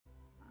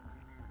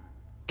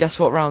Guess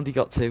what round he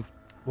got to?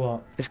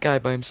 What? This guy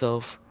by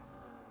himself.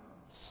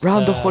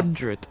 Round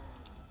 100.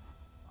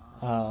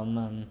 Oh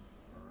man.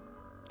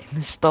 In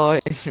the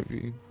starting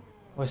room.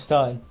 We're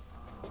starting.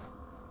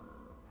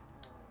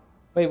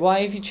 Wait,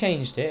 why have you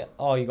changed it?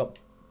 Oh, you got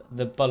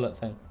the bullet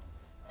thing.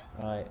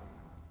 Right.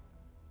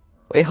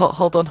 Wait,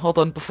 hold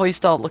on. Before you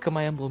start, look at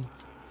my emblem.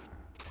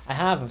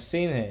 I've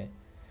seen it.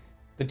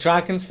 The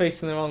dragon's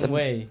facing the wrong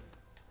way.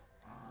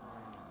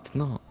 It's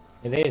not.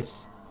 It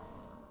is.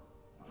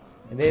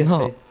 It's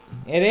not.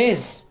 It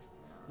is.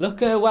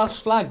 Look at a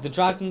Welsh flag. The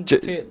dragon.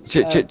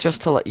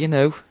 Just to let you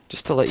know.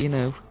 Just to let you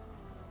know.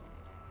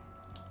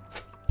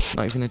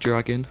 Not even a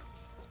dragon.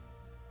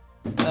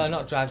 No,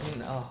 not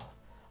dragon. Oh,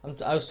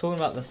 I was talking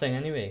about the thing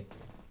anyway.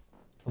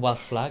 A Welsh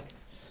flag.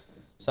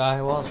 So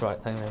I was right.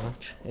 Thank you very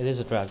much. It is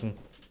a dragon.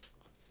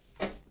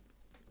 The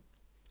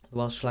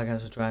Welsh flag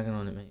has a dragon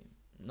on it, mate.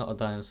 Not a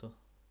dinosaur.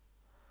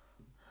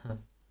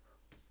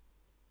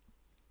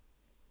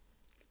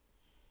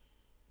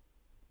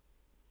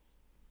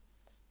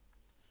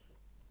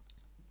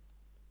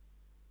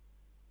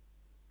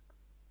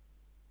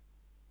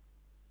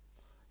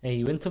 Hey,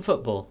 you into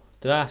football?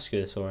 Did I ask you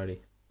this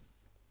already?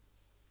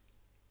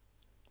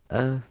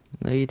 No,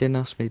 you didn't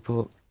ask me,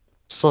 but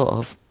sort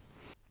of.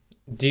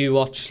 Do you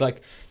watch,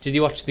 like, did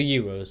you watch the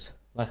Euros?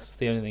 That's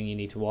the only thing you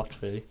need to watch,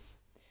 really.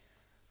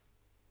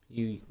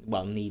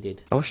 Well,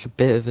 needed. I watched a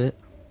bit of it.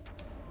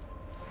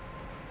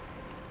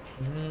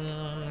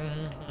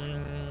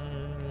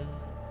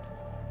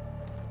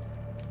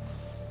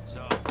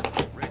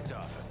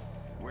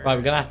 Right,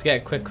 we're gonna have to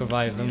get a quick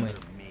revive, aren't we?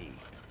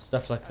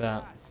 Stuff like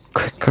that.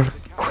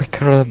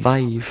 Quicker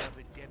revive.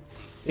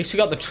 At least we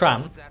got the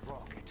tram.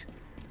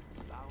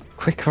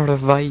 Quicker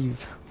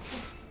revive.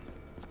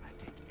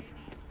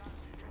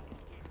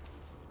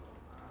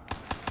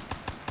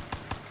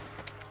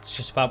 It's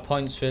just about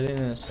points, really,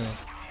 isn't it? So.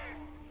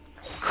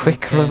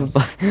 Quicker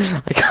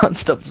revive. I can't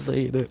stop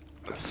saying it.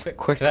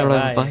 Quicker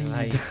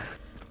revive.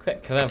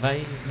 Quick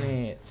revive,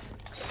 mates.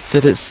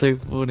 Said it's so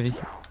funny.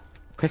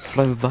 Quick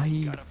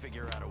revive.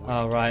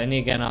 Oh, right, I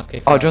need to get an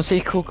arcade. Oh, do you want to see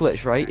a cool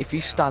glitch, right? If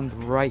you stand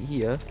right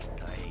here,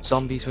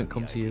 zombies won't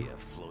come to you.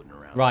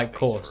 Right,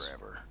 course.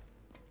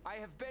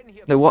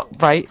 No,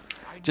 what? Right.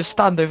 Just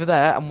stand over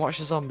there and watch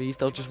the zombies.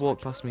 They'll just walk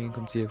past me and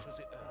come to you.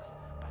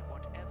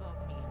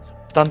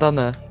 Stand down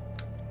there.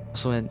 Or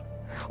something.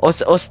 Or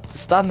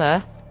stand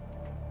there.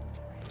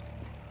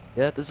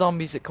 Yeah, the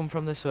zombies that come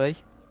from this way.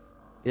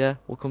 Yeah,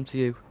 will come to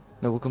you.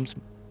 No, we'll come to...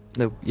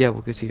 No, yeah,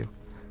 we'll go to you.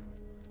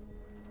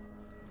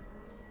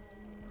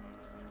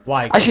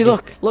 Why? Actually,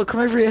 look,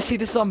 come over here, see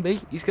the zombie.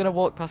 He's gonna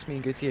walk past me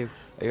and go to you.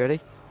 Are you ready?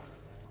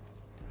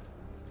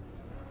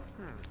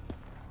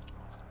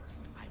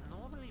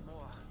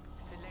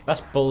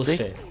 That's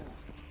bullshit.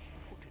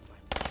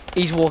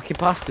 See? He's walking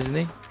past, isn't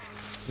he?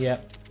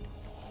 Yep.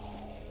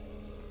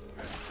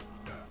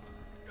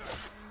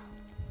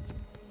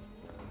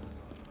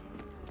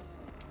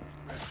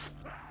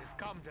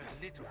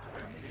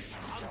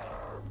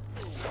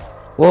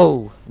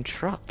 Whoa, I'm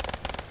trapped.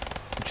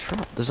 I'm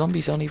trapped. The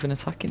zombies aren't even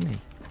attacking me.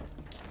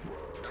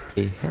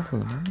 Hey, hell,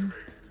 man.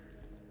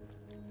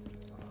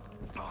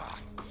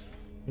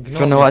 Do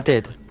you know what I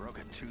did?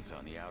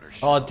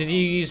 Oh, did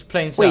you use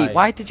plain sight? Wait,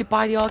 why did you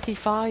buy the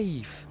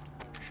RK5?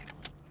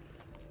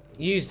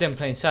 You used in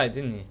plain sight,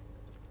 didn't you?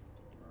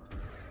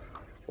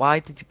 Why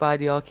did you buy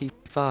the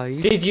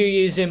RK5? Did you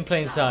use in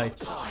plain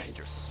sight?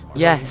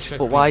 Yes,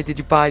 but why did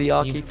you buy the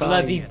RK5? You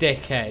bloody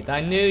dickhead. I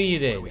knew you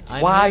did.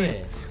 I why? knew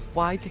it.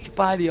 Why did you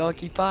buy the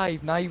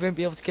RK5? Now you won't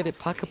be able to get it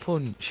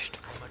pack-a-punched.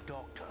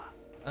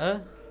 Huh?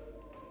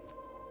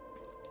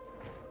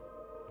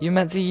 You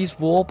meant to use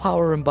war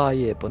power and buy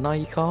it, but now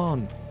you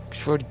can't. Because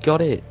you've already got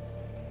it.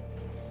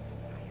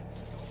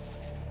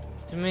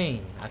 What do you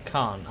mean? I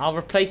can't. I'll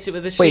replace it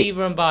with a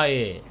Shiva and buy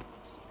it.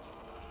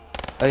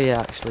 Oh yeah,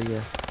 actually,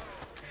 yeah.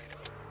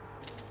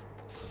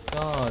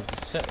 God,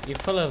 you're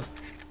full of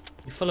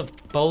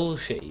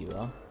bullshit, you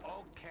are.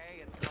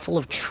 You're full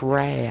of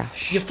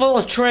trash. You're full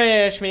of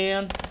trash,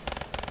 man.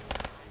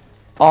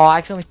 Oh, I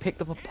accidentally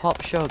picked up a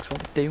pop shot. What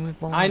are we doing with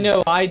mine? I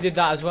know, I did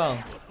that as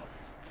well.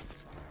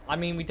 I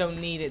mean, we don't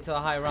need it to the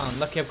high round.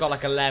 Lucky I've got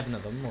like 11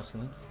 of them or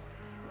something.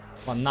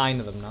 Well, 9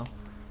 of them now.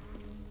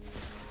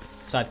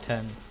 Side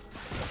 10.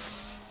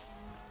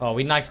 Oh,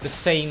 we knifed the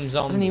same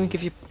zombie. I didn't even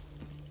give you...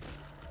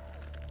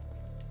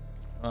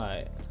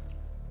 Right.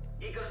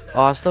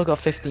 Oh, I've still got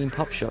 15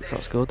 pop shots,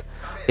 that's good.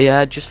 But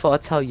yeah, just thought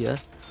I'd tell you,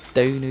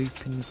 don't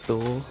open the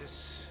door.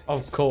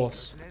 Of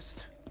course.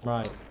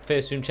 Right.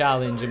 First room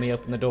challenge and me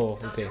open the door.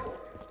 Okay.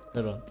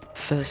 Good one.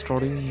 First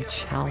room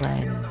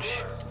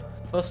challenge.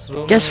 First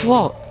room. Guess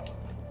what?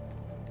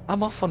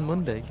 I'm off on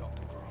Monday.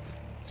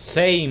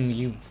 Same,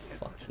 you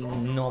fucking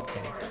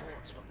knobhead.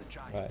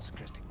 Right.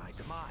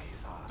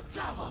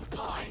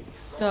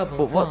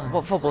 Double But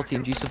what football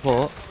team do you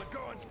support?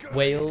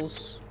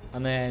 Wales,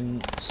 and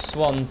then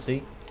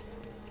Swansea,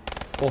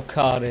 or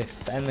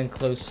Cardiff, and then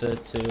closer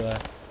to...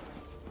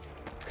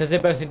 Because they're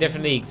both in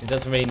different leagues, it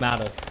doesn't really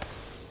matter.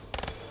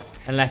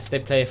 Unless they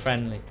play a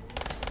friendly.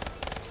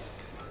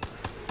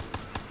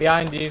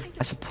 Behind you.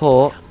 I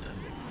support.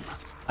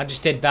 I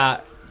just did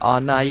that. Oh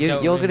nah, You you're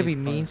don't gonna really be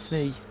mean points. to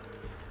me.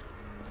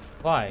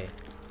 Why?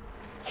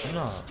 I'm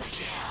not.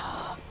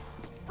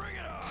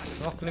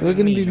 I'm not You're gonna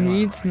gonna be be mean.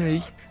 mean to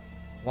me.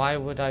 Why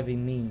would I be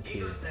mean to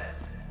you?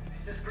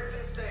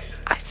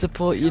 I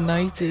support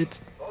United.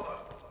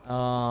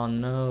 Oh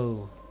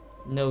no.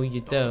 No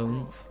you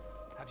don't.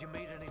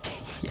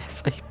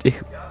 Yes, I do.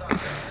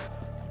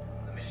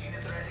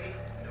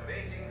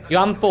 You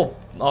haven't bought...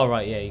 Oh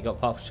right, yeah, you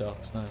got pop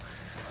shocks now.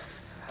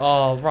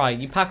 Oh right,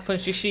 you pack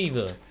punched your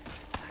Shiva.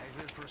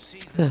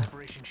 Yeah. Of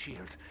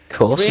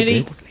course I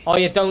Really? did. Oh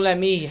yeah, don't let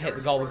me hit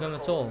the goal with him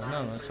at all.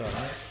 No, that's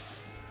alright.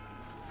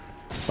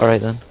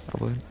 Alright then,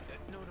 I won't.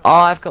 Oh,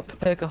 I've got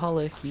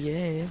Perkaholic,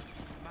 yeah.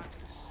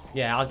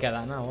 Yeah, I'll get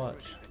that now,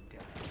 watch.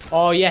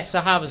 Oh yes,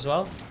 I have as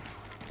well.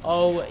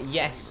 Oh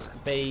yes,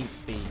 baby.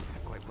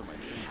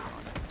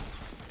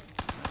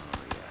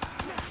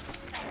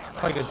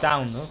 Quite go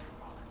down though.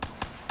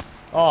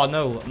 Oh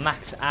no,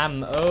 max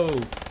ammo.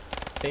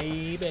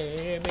 Baby,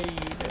 baby,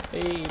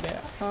 baby.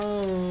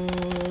 Oh,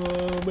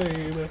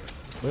 baby,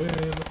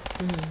 baby.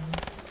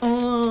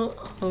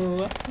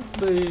 Oh,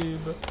 baby,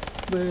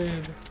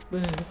 baby,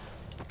 baby.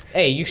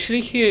 Hey, you should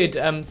have heard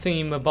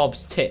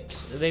Thingamabob's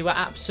tips. They were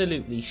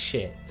absolutely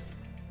shit.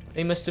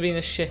 They must have been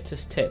the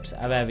shittest tips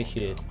I've ever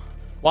heard.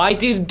 Why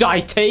did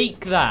I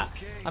take that?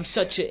 I'm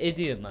such an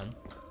idiot, man.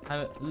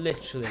 I'm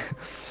literally.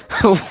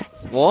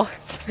 What?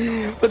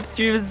 What did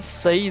you even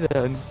say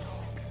then?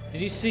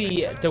 Did you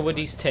see the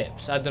Woody's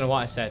tips? I don't know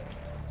what I said.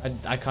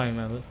 I can't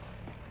remember.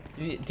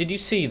 Did you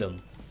see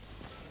them?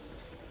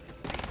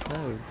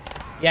 No.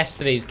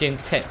 Yesterday he was giving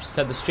tips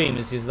to the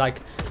streamers. He's like,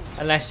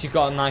 unless you've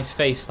got a nice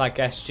face like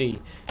SG,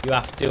 you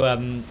have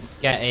to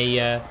get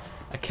a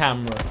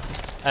camera,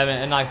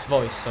 a nice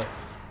voice. So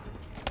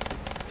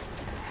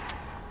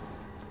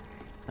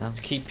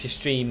to keep your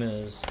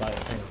streamers like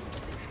thing.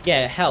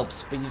 Yeah, it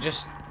helps, but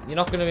you're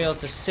not gonna be able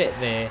to sit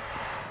there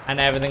and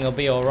everything will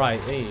be alright,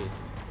 are you?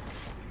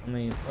 I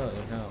mean,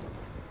 fucking hell.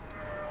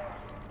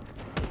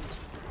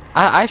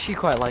 I actually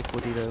quite like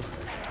Woody though.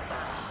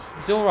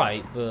 It's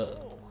alright,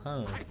 but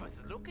oh.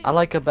 I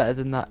like her better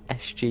than that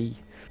SG.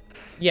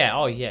 Yeah,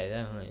 oh yeah,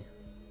 definitely.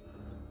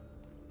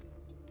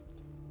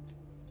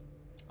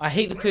 I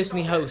hate the person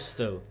he hosts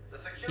though.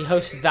 He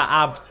hosted that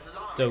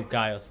Abdo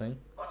guy or thing.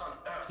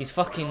 He's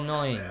fucking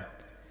annoying.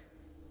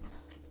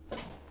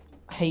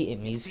 I hate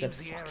him, he's a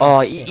fucking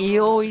Oh, shit. he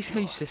always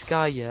hates this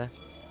guy, yeah.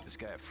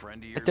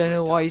 I don't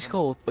know why he's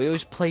called, but he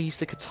always plays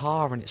the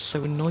guitar and it's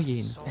so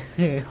annoying.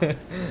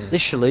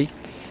 Literally,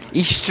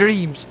 he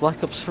streams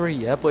Black Ops 3,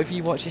 yeah, but if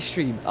you watch his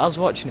stream, I was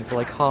watching it for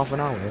like half an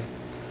hour.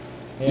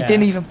 He Yeah.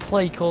 didn't even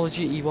play Call of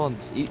Duty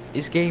once.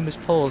 His game was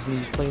paused and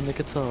he was playing the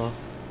guitar.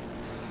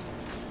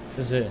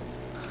 Is it?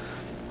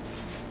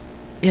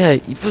 Yeah,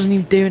 he wasn't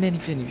even doing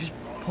anything, he just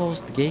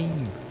paused the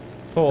game.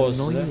 Pause. is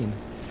it? Annoying.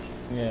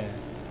 Yeah.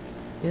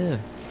 Yeah,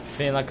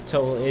 Being like a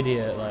total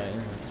idiot, like.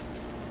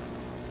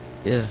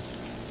 yeah.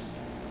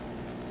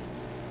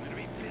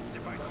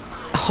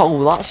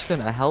 Oh, that's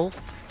gonna help.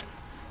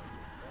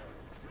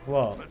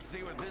 What?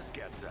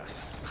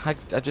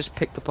 I just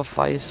picked up a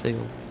fire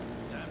seal.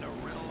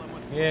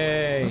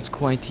 Yay. That's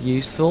quite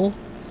useful.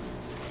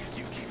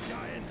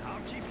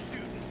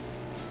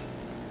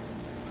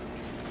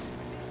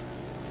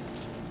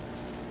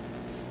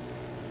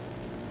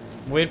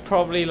 We'd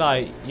probably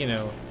like, you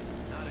know,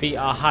 beat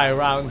our high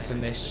rounds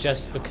in this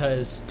just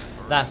because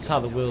that's how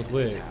the world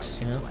works,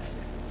 you know?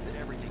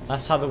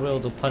 That's how the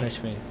world will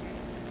punish me.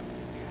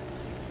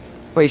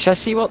 Wait, should I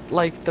see what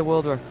like the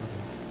world record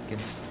is?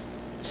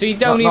 So you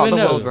don't not even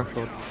the know? world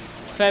record.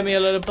 Fair me a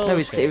load of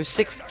bullshit. No, it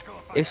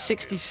was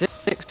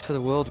 66 for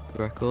the world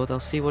record. I'll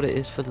see what it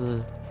is for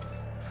the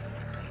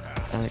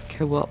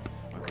co-op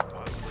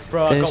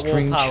Bro, I got first wall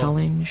ring power.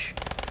 challenge.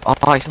 Oh,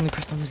 I suddenly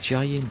pressed on the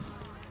giant.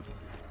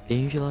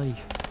 Change your life.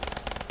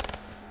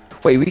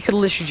 Wait, we could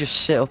literally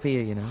just sit up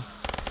here, you know.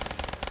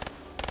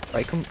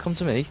 Right, come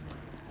to me.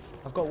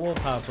 I've got wall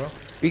power, bro.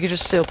 We could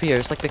just sit up here.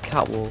 It's like the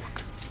catwalk.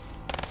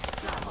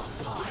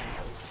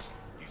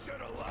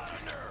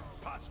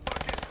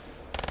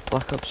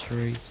 Black Ops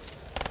 3,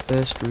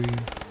 first room,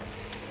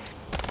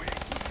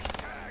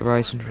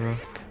 Horizon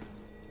Rock,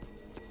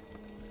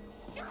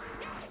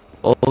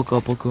 all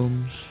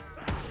gobblegums,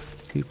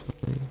 2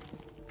 player.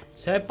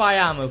 Said buy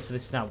ammo for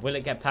this now. Will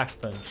it get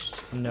pack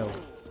punched? No.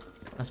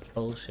 That's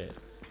bullshit.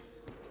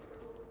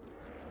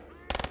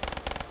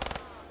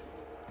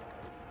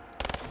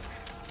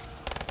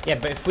 Yeah,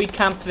 but if we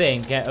camp there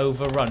and get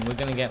overrun, we're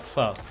gonna get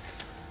fucked.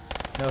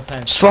 No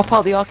offense. Swap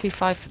out the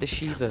RK5 for the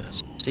Shiva,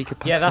 so you can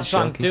Yeah, that's what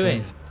I'm punch the RK5.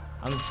 doing.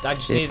 I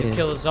just need to Yeah.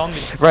 kill a zombie.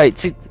 Right,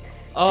 to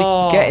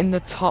Oh, get in the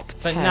top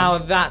 10. but now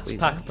that's Wait,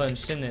 pack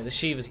punched, isn't it? The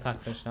Shiva's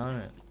pack punched now,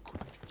 isn't it?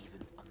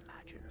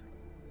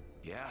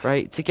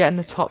 Right, to get in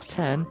the top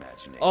 10,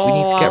 Oh, we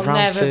need to get I'll round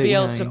never be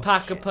able to 39.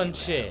 pack a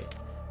punch it.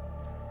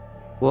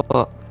 What?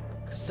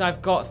 Because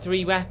I've got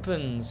 3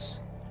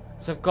 weapons.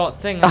 Because I've got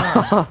thing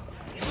on.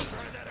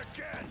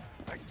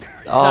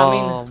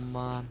 Oh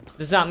man.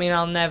 Does that mean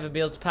I'll never be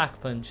able to pack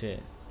punch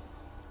it?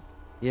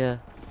 Yeah.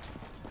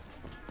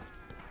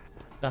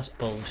 That's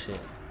bullshit.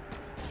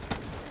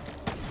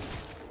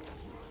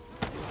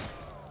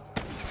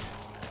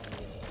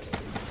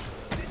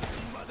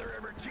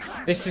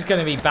 This is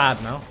gonna be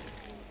bad now.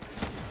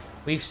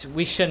 We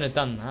shouldn't have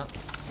done that.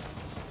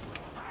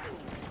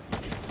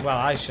 Well,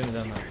 I shouldn't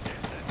have done that.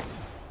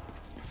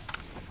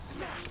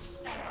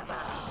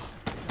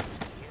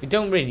 We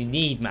don't really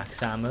need max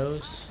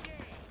ammos.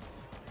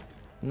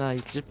 No,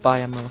 you can just buy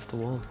ammo off the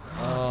wall.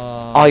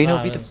 Oh, You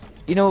know, that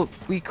you know what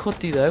we could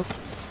do though?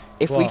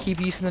 If we What? keep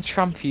using the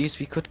tram fuse,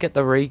 we could get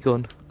the ray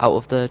gun out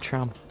of the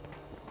tram.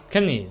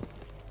 Can you?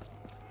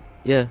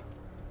 Yeah.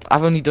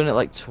 I've only done it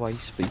like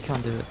twice, but you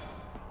can do it.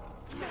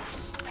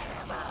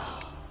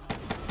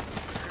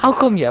 How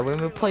come, yeah, when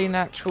we're playing an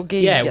actual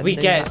game, Yeah, we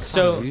no get max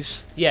so-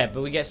 ammos, Yeah,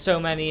 but we get so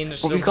many in the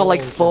but we've got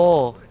like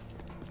 4.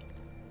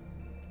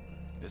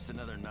 This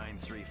another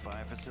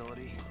 935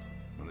 facility?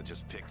 One that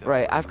just picked up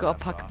Right, where I've we got a left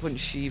pack off? a punch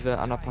Shiva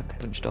and a pack a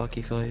punch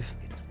Darky 5.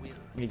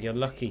 You're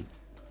lucky.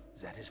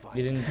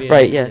 You didn't be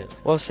Right, able yeah.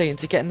 to. Well, I was saying,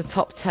 to get in the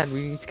top 10,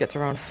 we need to get to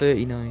around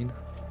 39.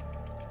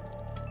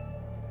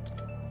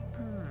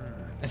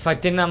 If I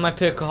didn't have my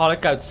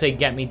perkaholic, I would say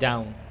get me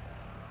down.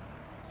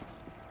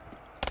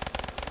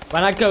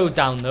 When I go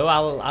down though,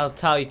 I'll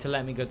tell you to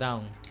let me go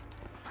down,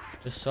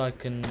 just so I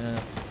can.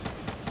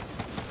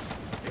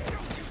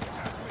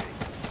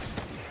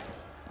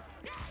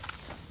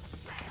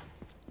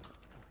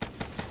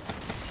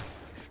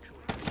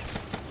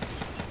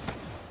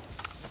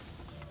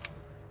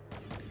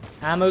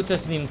 Ammo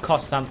doesn't even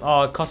cost that.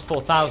 Oh, it costs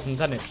 4,000,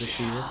 doesn't it, for the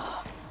shield?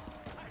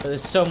 But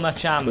there's so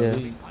much ammo,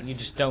 Yeah. you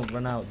just don't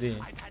run out, do you?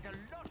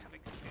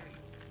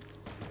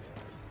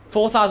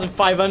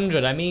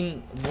 4,500. I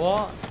mean,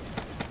 what?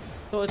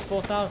 I thought it was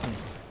 4,000.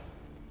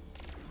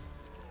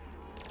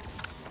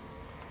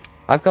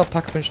 I've got a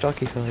pack a punch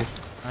Darky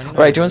 5. I know,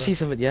 Right, do you want to but- see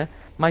something, yeah?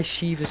 My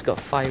Shiva's got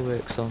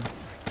fireworks on.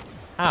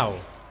 How?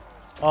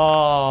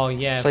 Oh,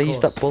 yeah. So I of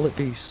used that course. bullet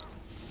boost.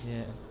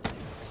 Yeah.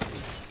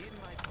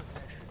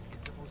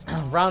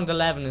 Round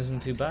 11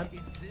 isn't too bad.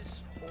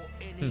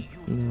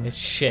 No. It's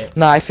shit.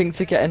 Nah, I think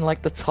to get in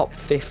like the top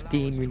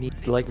 15, we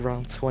need like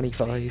round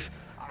 25.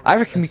 I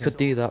reckon we This is- could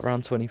do that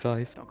round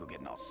 25. Don't go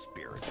getting all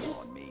spiritual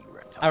on me,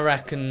 reptile. I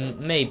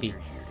reckon maybe.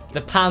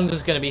 The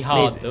Panzer's gonna be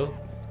hard Maybe. though.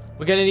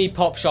 We're gonna need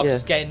pop shots Yeah.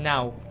 to get in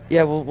now.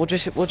 Yeah, we'll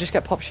just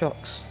get pop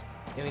shocks,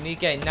 Yeah, we need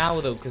to get in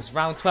now though, because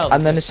round 12. and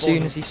is then gonna as soon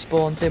spawn- as he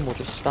spawns in, we'll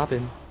just stab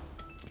him.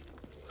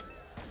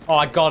 Oh,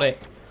 I got it.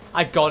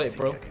 I got it,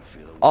 bro.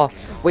 Oh,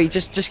 wait,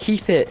 just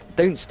keep it.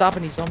 Don't stab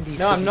any zombies.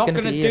 No, 'cause I'm he's not gonna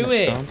gonna be here do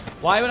next it. round.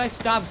 Why would I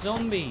stab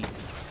zombies?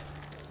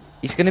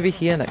 He's gonna be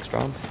here next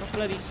round. I'm not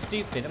bloody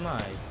stupid, am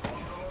I?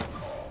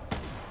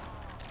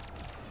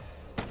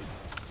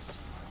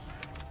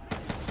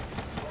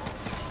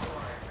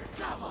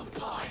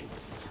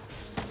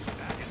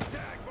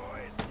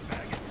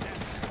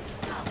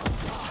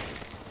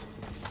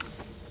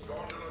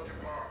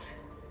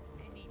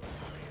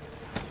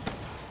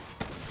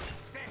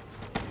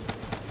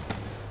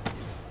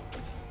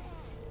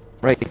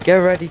 Right, get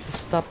ready to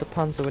stab the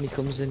Panzer when he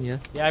comes in, yeah?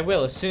 Yeah, I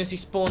will. As soon as he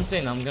spawns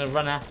in, I'm gonna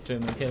run after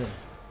him and kill him.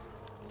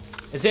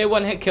 Is it a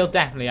one-hit kill?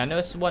 Definitely. I know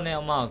it's one hit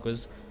on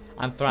Markers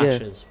and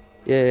Thrashers.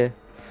 Yeah.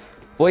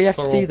 What you have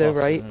For to all do though,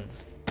 bosses, right? isn't it?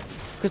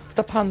 Because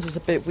the Panzer's a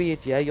bit weird,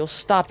 yeah? You'll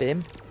stab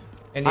him,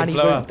 And and you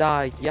he blow won't up.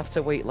 die. You have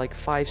to wait like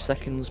 5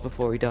 seconds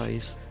before he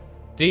dies.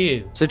 Do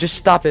you? So just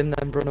stab him,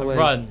 then run away.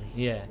 Run,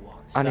 yeah.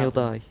 And he'll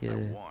Stab him. die, yeah.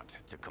 Want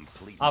to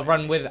complete I'll my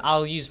run with. mission.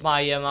 I'll use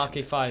my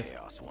RK5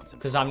 Chaos once and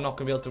because for I'm not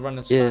gonna be able to run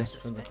as Yeah.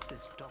 fast. From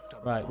it.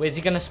 Right, where's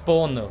he gonna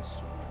spawn though?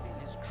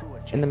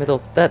 In the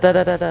middle. There.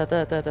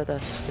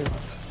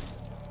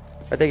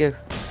 Right, there you go.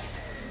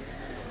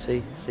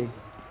 See.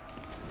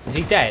 Is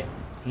he dead?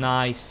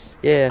 Nice.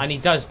 Yeah. And he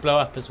does blow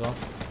up as well.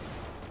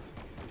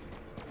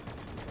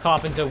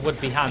 Carpenter would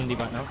be handy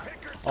right now.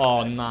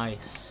 Oh,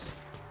 nice.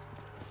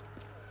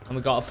 And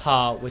we got a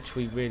part which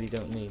we really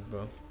don't need,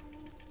 bro.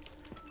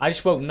 I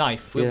just won't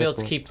knife. We'll Yeah, be able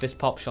to cool. keep this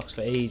pop shocks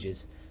for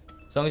ages.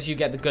 As long as you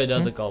get the good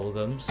other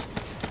golems.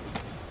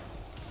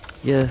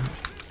 Yeah.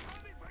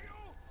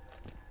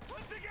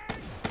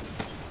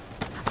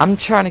 I'm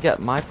trying to get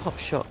my pop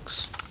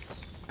shocks.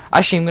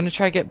 Actually, I'm gonna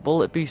try to get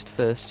bullet boost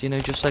first. You know,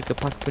 just like a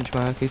pack punch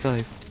my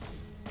RK5.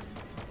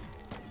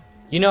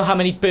 You know how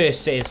many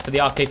bursts it is for the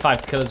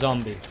RK5 to kill a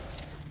zombie?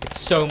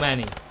 It's so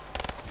many.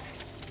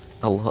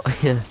 A lot,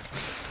 yeah.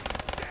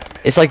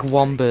 It's like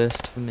 1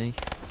 burst for me.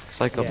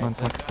 Cause I got Yeah, my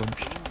exactly. pack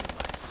punch.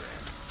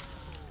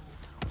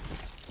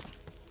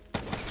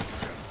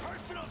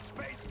 Personal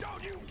space,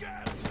 don't you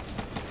get?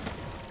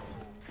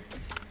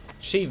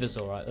 Shiva's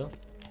alright though.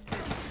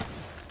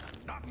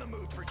 Not in the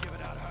mood for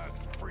giving out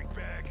hugs, freak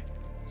bag.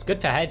 It's good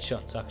for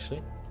headshots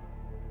actually.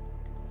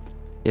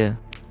 Yeah.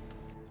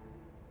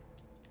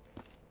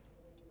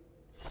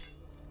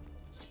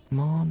 Come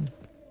on.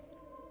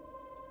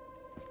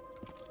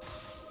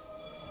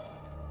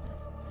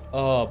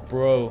 Oh,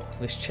 bro,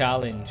 this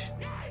challenge.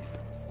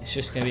 It's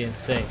just gonna be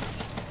insane.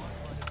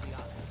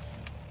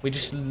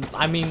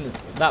 I mean,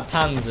 that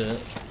Panzer.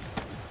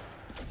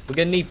 We're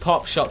gonna need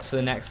pop shocks for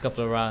the next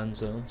couple of rounds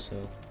though, so.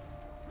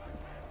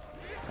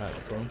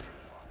 Alright, go on.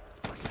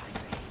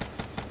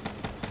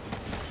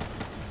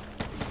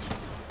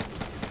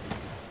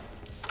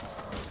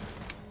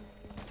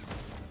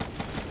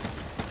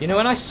 You know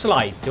when I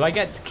slide, do I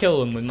get to kill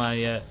them with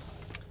my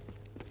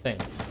thing?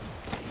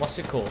 What's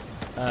it called?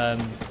 Oh,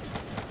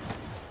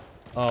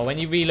 when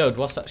you reload,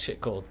 what's that shit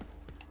called?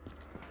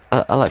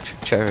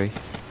 Electric cherry.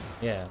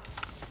 Yeah.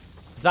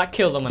 Does that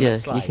kill them when I Yeah,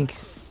 slide? you can.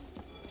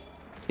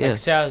 Yeah, Like,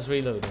 say I was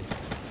reloading.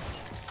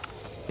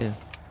 yeah.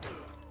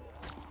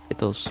 It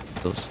does.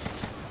 It does.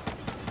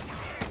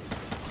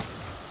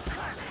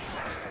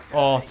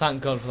 Oh,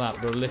 thank God for that,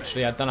 bro.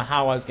 Literally, I don't know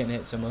how I was getting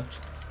hit so much.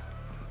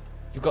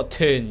 You've got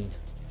turned.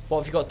 What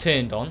have you got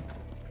turned on?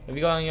 Have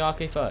you got on your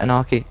RK5?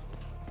 Anarchy.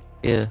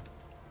 Yeah.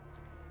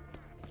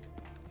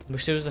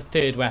 Wish there was a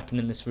third weapon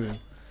in this room,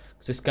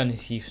 because this gun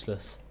is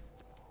useless.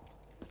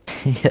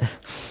 Yeah.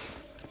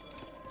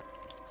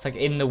 It's like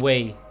in the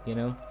way, you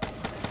know?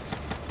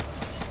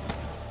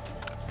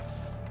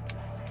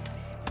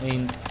 I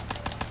mean...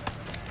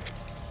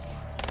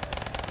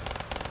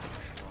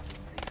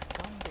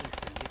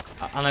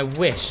 And I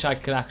wish I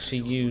could actually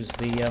use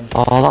the,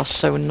 Oh, that's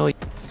so annoying.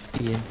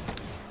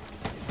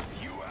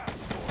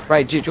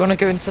 Right, do you want to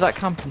go into that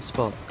camping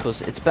spot?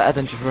 Because it's better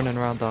than just running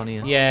around down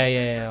here.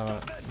 Yeah,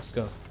 alright, let's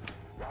go.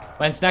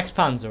 When's next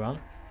Panzer on?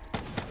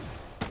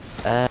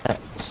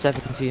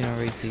 17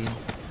 or 18.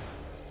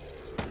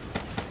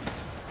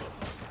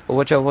 Oh,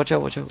 watch out, watch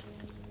out, watch out.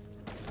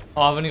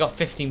 Oh, I've only got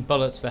 15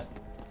 bullets left.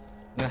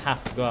 I'm gonna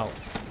have to go out.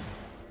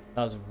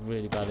 That was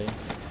really bad aim.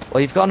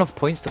 Well, you've got enough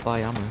points to buy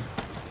ammo.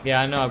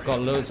 Yeah, I know, I've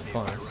got loads of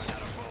points.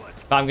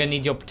 But I'm gonna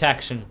need your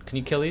protection. Can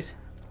you kill these?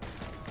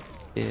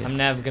 Yeah. I'm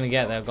never gonna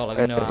get there, I've got like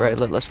Right, no right,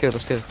 ammo. let's go,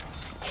 let's go.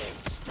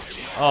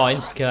 Oh,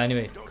 insta-kill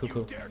anyway.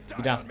 Cool.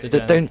 You don't have to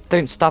do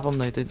Don't stab him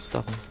though, don't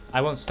stab him.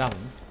 I won't stab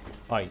him.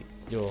 Right,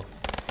 you're...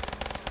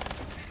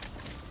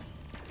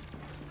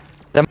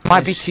 There might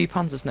be Finish. 2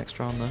 panzers next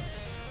round though.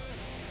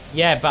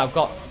 Yeah, but I've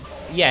got...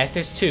 Yeah, if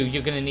there's 2,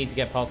 you're gonna need to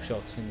get pop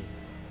shots,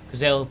 because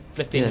they'll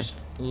flipping Yeah. just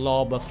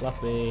lob a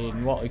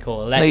flipping, what we call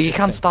No, electric. you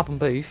can thing. stab them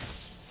both.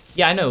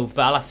 Yeah, I know,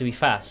 but I'll have to be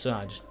fast, so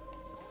I just...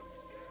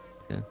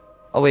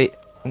 Oh wait,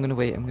 I'm gonna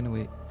wait.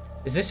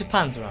 Is this a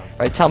Panzer round?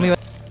 Right, tell me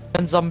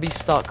when zombies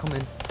start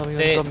coming. Tell me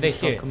when They're zombies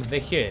start here, coming. they're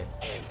here.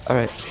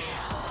 Alright.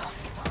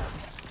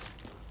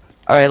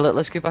 Alright,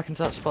 let's go back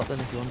into that spot then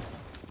if you want.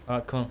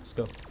 Alright, come on, let's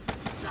go.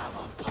 There are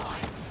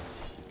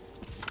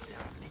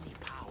many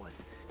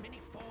powers, many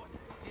forces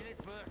still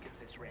at work in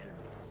this realm.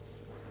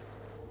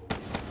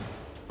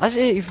 Has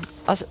it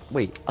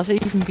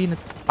even been a...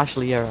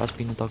 Actually, yeah, it has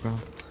been a dog round.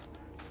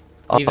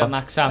 Leave that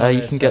max ammo you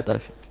there, can so- get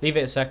that. Leave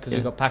it a sec, because Yeah.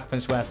 we've got pack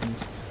punch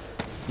weapons.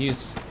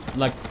 Use,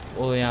 like,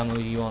 all the ammo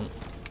you want.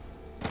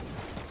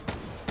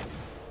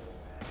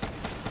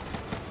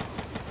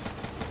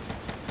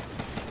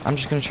 I'm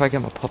just gonna try to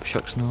get my pop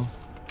shocks now.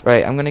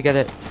 Right, I'm gonna get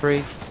it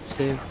 3,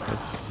 2...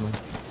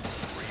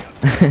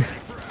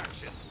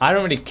 I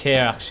don't really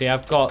care, actually.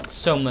 I've got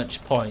so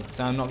much points.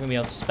 I'm not going to be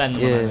able to spend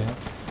them on Yeah. anything else.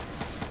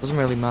 Doesn't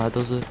really matter,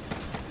 does it?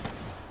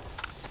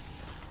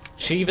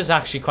 Shiva's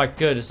actually quite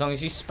good. As long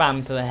as you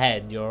spam to the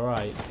head, you're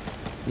alright.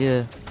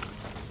 Yeah.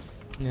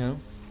 You know?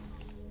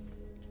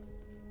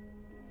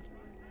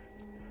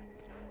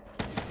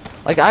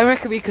 Like, I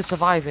reckon we could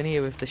survive in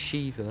here with the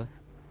Shiva.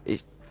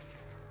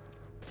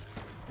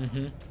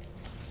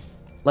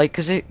 Like,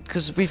 cause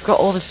we've got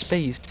all the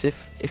space.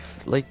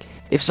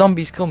 If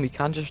zombies come, we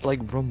can just like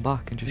run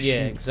back and just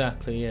Yeah, shoot.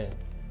 exactly, yeah.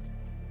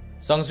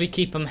 As long as we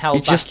keep them held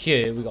You back just-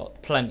 here, we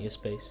got plenty of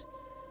space.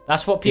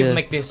 That's what people Yeah.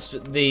 make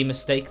the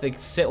mistake. They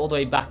sit all the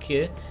way back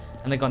here,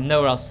 and they got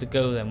nowhere else to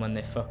go then when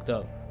they fucked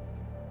up.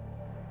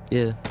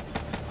 Yeah.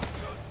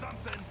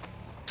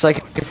 It's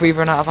like if we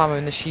run out of ammo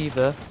in the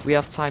Shiva, we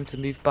have time to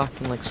move back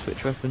and like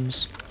switch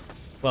weapons.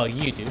 Well,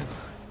 you do.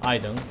 I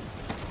don't.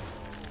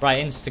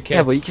 Right, insta-kill.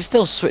 Yeah, but you can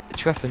still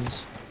switch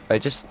weapons.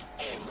 Right, just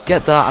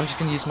get that. I'm just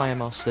gonna use my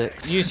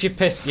ML6. Use your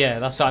piss. Yeah,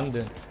 that's what I'm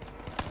doing.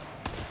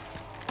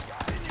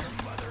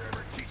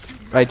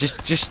 Right,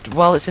 just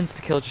while it's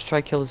insta kill, just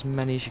try kill as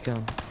many as you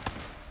can.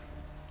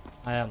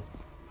 I am.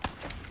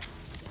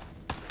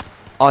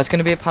 Oh, it's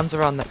gonna be a Panzer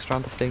round next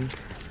round, I think.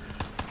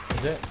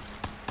 Is it?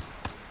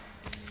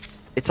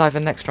 It's either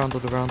next round or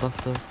the round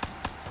after.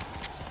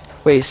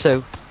 Wait,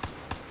 so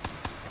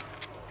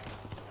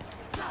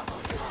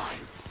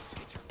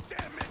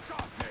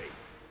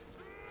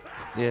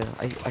yeah,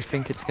 I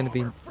think it's gonna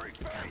be.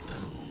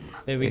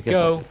 There we Yeah, get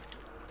go.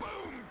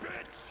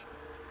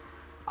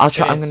 I'll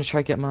try. It I'm is. gonna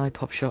try get my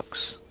pop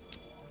shocks.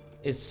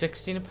 Is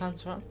 16 a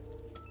pants round?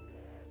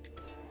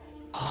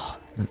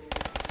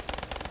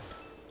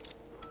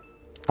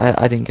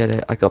 I didn't get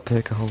it. I got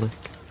Perkaholic.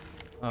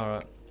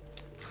 Alright.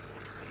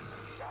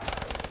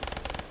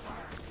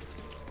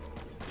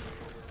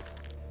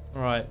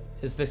 Alright,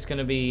 is this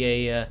gonna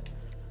be a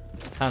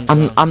hands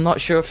round? I'm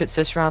not sure if it's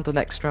this round or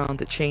next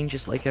round. It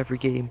changes like every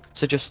game.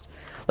 So just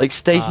like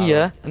stay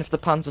here, and if the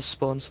Panzers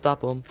spawn,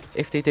 stab them.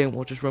 If they don't,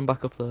 we'll just run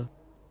back up there.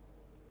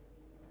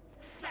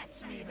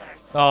 Fetch me their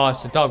Oh,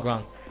 it's a dog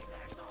run.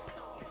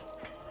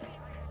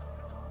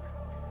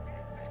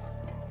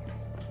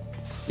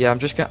 Yeah, I'm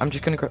just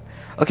gonna grab.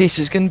 Okay,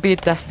 so it's gonna be a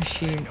death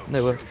machine.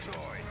 No.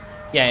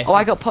 Yeah. Oh,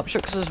 I got pop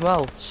shocks as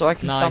well, so I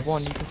can stab Nice.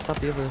 one. You can stab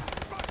the other.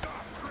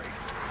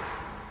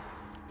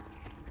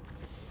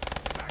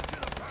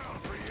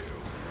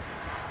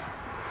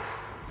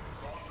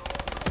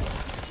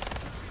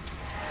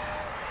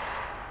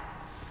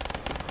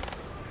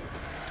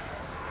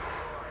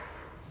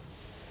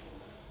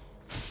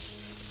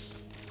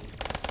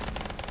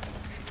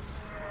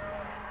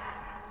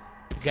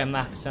 Get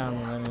max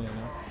ammo anyway.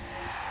 No?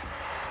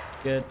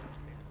 Good.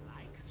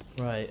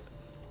 Right.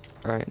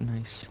 Alright,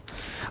 nice.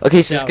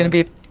 Okay, so Yeah, it's gonna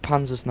be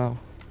Panzers now.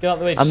 Get out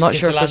the way. I'm just not in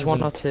sure case if it there's one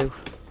or lands two. on-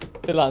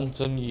 If it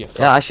lands on you, you're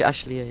Yeah, fucked.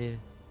 actually,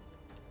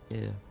 yeah.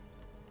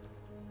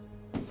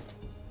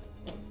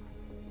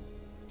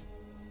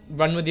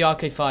 Run with the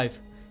RK5.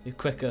 You're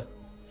quicker.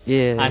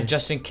 Yeah. And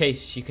just in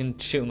case, you can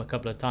shoot him a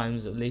couple of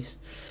times at least.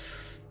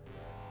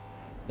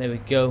 There we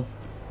go.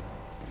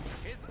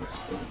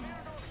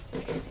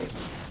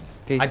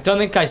 Okay. I don't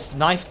think I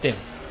knifed him.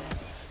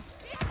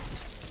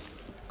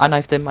 I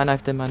knifed him.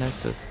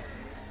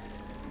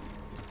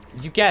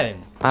 Did you get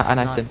him? I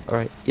knifed him.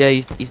 Alright. Yeah,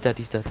 he's dead.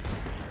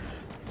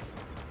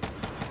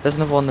 There's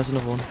another one.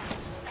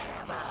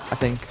 I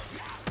think.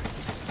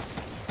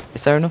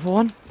 Is there another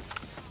one?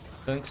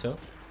 I think so.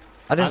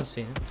 I I haven't didn't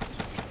seen him.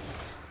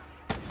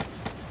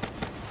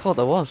 thought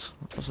there was.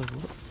 I was like,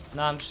 what?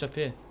 Nah, I'm just up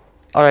here.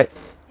 Alright.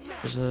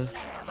 There's a.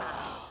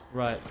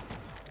 Right.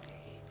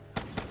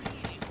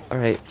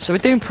 Alright. So we're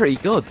doing pretty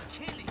good.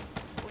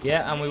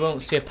 Yeah, and we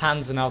won't see a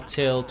Panzer now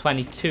till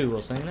 22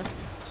 or something, no?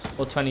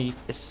 Or 20.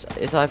 It's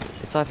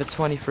either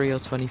 23 or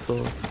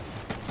 24.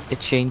 It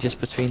changes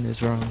between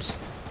those rounds.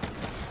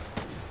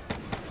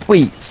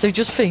 Wait, so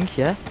just think,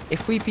 yeah?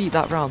 If we beat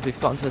that round, we've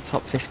gotten to the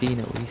top 15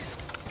 at least.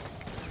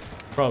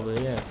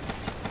 Probably, yeah.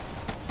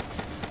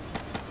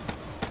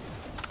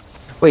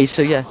 Wait,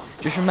 so yeah,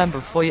 just remember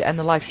before you end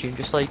the live stream,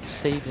 just like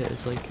save it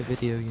as like a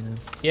video, you know.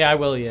 Yeah, I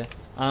will, yeah.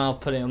 And I'll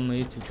put it on my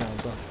YouTube channel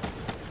as well.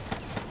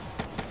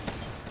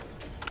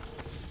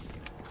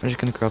 I'm just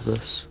gonna grab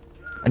this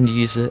and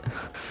use it.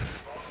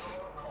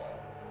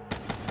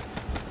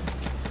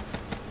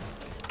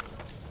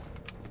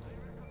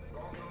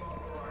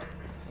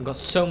 I've got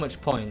so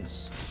much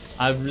points.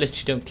 I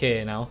literally don't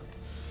care now.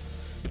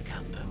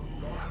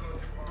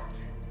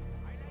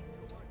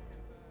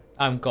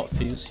 I haven't got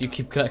fuse. You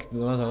keep collecting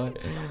them, that's alright.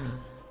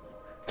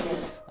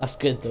 That's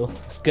good though.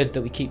 It's good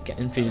that we keep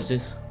getting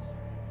fuses.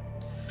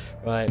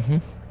 Right.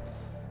 Mhm.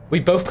 We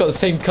both got the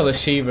same colour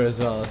Shiva as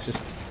well. It's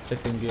just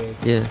flipping good.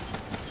 Yeah.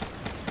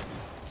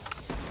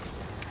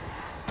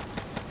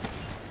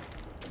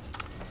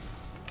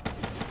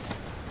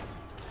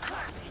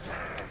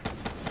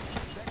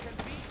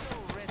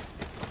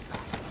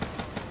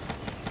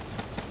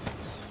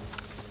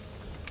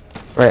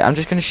 Right, I'm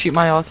just gonna shoot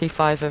my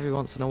RK5 every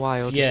once in a while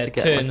just Yeah, to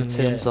get like a turn,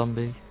 turn yeah.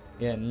 zombie,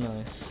 Yeah,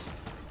 nice.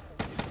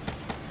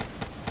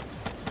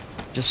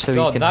 just so he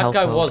God, can that help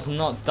guy out. was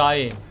not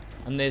dying.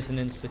 And there's an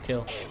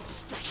insta-kill.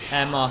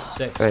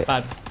 MR6, Right.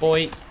 bad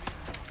boy.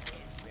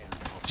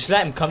 Just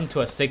let him come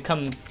to us. They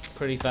come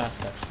pretty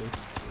fast, actually.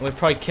 And we'd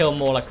probably kill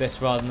more like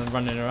this rather than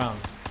running around.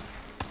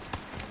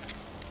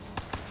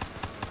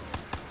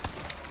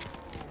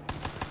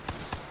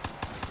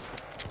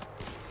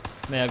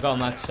 Yeah, I got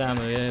max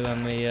ammo, yeah,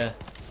 when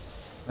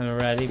we're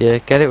ready. Yeah,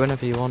 get it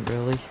whenever you want,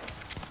 really.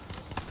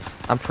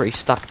 I'm pretty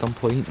stacked on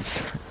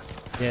points.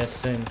 Yeah,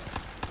 same.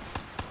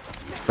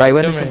 Right,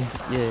 when Don't this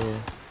really- yeah.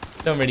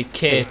 Don't really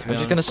care, to be I'm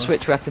just honest, gonna but-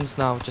 switch weapons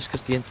now, just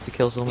because the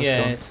insta-kill's almost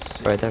Yeah, gone.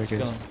 it's, Right, there it's we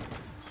go. gone.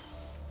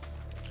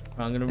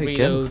 Right, I'm gonna There you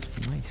go. reload,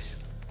 Nice.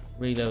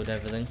 reload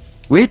everything.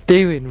 We're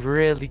doing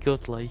really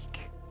good, like.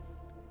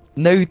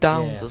 No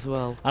downs Yeah. as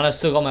well. And I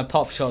still got my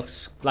pop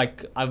shots,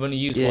 like, I've only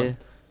used Yeah. one.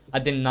 I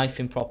didn't knife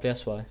him properly,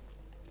 that's why.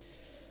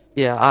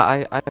 Yeah,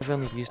 I've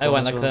only used I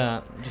one went as like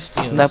well. that, just,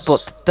 you know. No,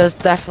 but there's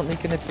definitely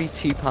gonna be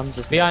two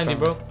Panzers. Behind you, next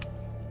bro. round.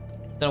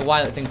 Don't know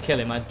why that didn't kill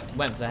him, I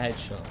went for the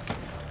headshot.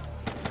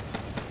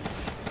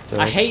 I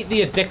Sorry. hate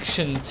the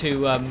addiction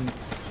to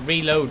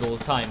reload all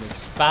the time,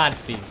 it's bad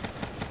for you.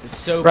 It's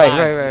so Right,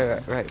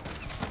 bad. right.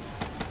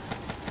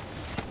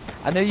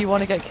 I know you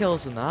want to get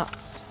kills and that,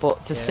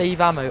 but to Yeah.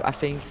 save ammo, I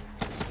think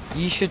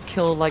you should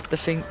kill like the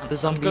I'm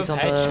zombies going on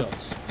for the.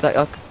 headshots. That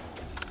are,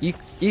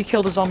 you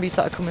kill the zombies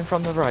that are coming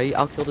from the right.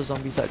 I'll kill the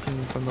zombies that are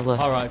coming from the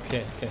left. Alright,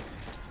 okay.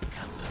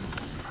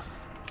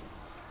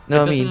 No,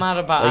 It I doesn't mean, matter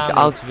about like, ammo,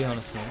 I'll- to be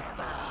honest, man.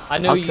 I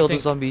know I'll you kill the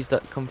think zombies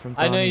that come from.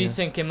 I Down know you here.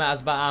 think it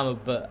matters about ammo,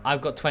 but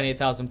I've got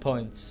 28,000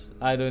 points.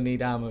 I don't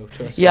need ammo,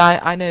 trust me. Yeah,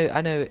 I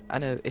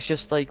know. It's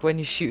just like when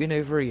you're shooting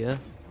over here,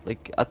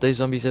 like at those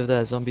zombies over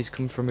there, zombies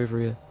come from over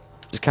here.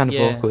 It's kind of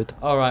Yeah. awkward.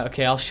 Alright,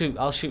 okay, I'll shoot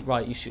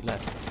right, you shoot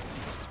left.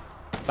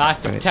 But I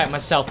have to Right. protect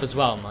myself as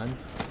well, man.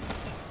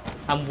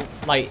 And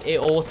like it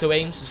auto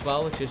aims as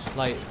well, which is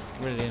like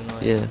really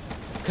annoying. Yeah.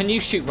 Can you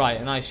shoot right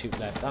and I shoot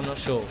left? I'm not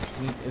sure.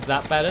 Is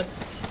that better?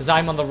 Because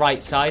I'm on the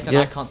right side and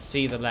Yeah. I can't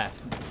see the left.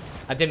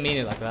 I didn't mean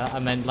it like that. I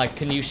meant like,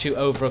 can you shoot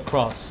over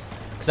across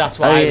Because that's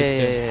what Oh, I yeah, was yeah,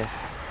 doing. yeah.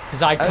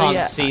 Because I Oh, can't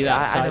yeah, see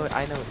that I side. know what you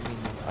mean.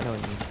 I know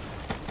what you mean.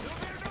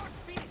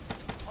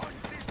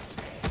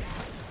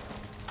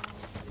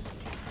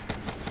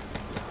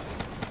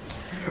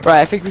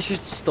 Right, I think we should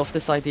stuff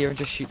this idea and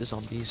just shoot the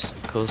zombies,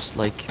 cause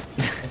like,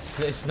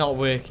 It's not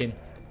working.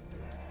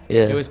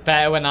 yeah, It was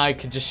better when I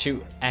could just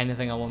shoot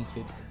anything I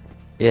wanted.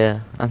 yeah,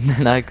 and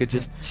then I could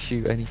just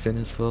shoot anything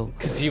as well.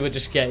 Because you were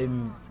just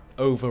getting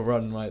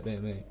overrun right there,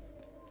 mate.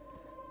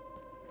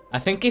 I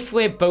think if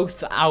we're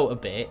both out a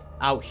bit,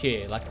 out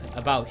here, like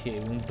about here,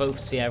 we can both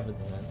see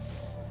everything then.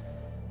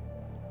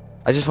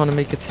 I just want to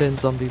make a turn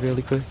zombie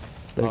really quick.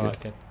 There we go. Alright,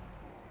 okay.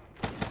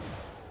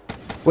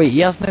 Wait, he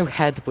has no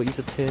head, but he's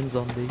a turn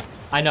zombie.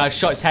 I know, I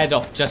shot his head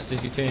off just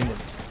as you turned him.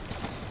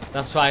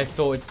 That's why I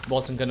thought it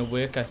wasn't going to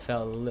work. I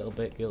felt a little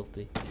bit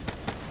guilty.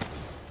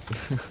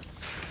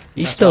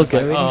 He's That's still why I was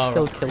like, going. oh, He's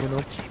still killing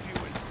us.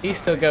 He's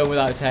still going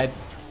without his head.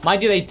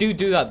 Mind you, they do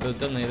that though,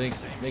 don't they?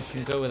 They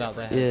can go without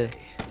their head.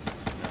 Yeah.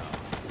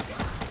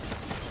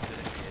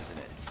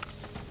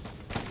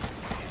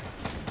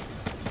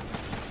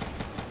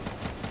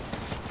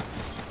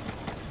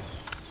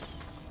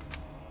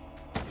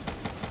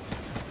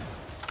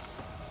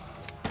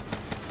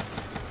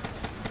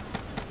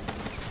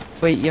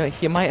 Wait,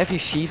 you might have your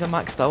Shiva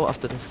maxed out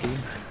after this game.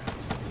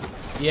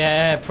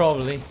 Yeah,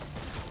 probably.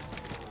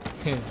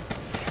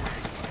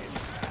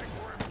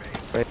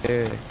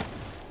 Right.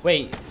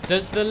 Wait,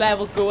 does the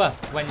level go up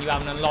when you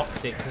haven't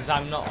unlocked it? Because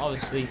I'm not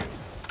obviously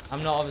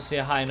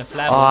a high enough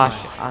level. Oh, am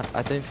I?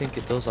 I don't think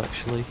it does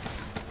actually.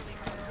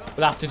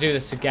 We'll have to do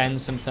this again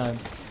sometime.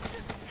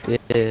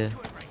 Yeah.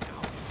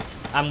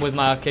 And with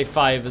my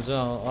RK5 as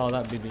well. Oh,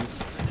 that'd be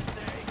beast.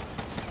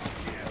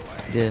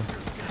 Yeah.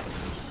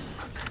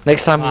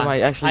 Next time we Ah,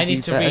 might actually I need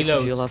do to better 'cause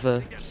reload. you'll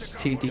have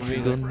two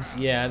decent guns.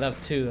 Yeah, I'd have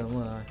two.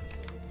 Won't I?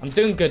 I'm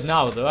doing good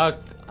now though.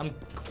 I'm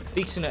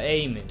decent at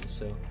aiming,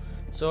 so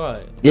it's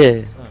alright.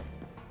 Yeah.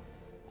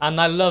 And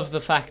I love the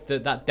fact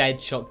that that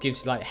dead shot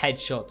gives you like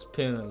headshots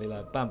permanently,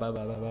 like bam, bam,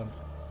 bam, bam, bam.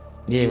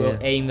 You will Yeah.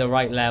 aim the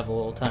right level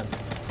all the time.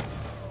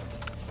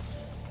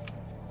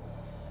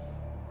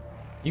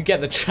 You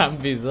get the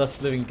trampies,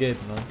 that's living good,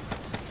 man.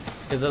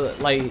 Because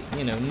like,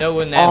 you know, no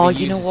one ever Oh,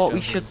 uses you know what we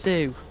trampies. should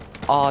do?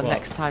 Oh, What?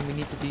 next time we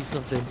need to do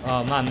something.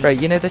 Oh man. Right,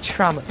 you know the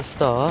tram at the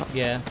start?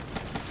 Yeah.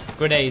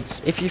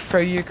 Grenades. If you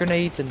throw your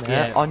grenades in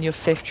there, Yeah. on your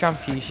 5th tram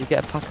fuse, you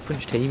get a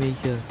pack-a-punched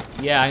haymaker.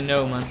 Yeah, I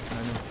know, man. I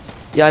know.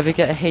 You either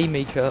get a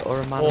haymaker or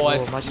a man of Or war.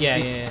 a- Imagine yeah,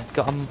 if you yeah, yeah.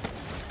 got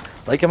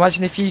like,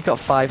 imagine if you got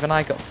 5 and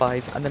I got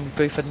 5, and then we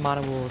both had man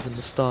of wars in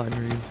the starting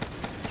room.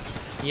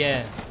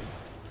 Yeah.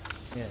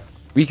 Yeah.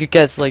 We could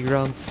get to like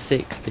around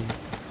 60.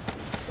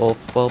 Or,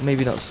 well,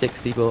 maybe not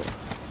 60, but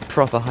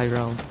proper high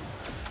round.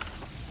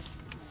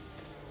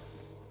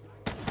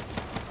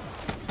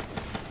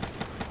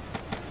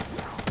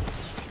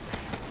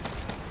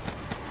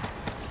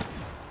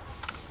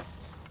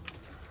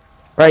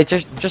 Right,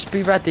 just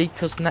be ready,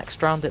 because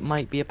next round it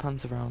might be a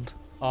Panzer round.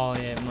 Oh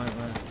yeah, it might.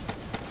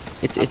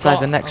 It's I've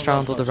either got- next I've got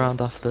round or the round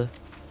shots. after.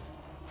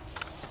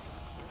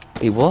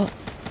 Wait, what?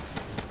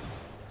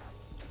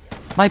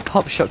 My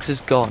pop shocks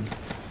is gone.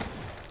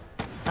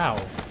 Ow.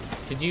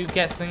 Did you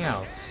get something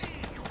else?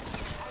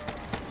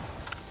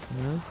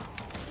 No.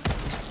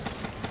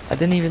 I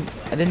didn't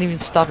even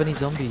stab any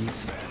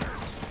zombies.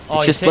 Oh,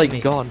 It's he's just hit like me.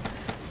 gone.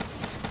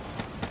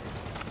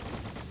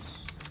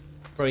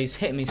 Bro, he's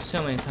hit me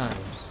so many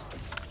times.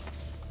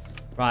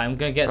 Right, I'm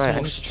gonna get Right, some I'm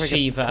more gonna try to get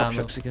Shiva pop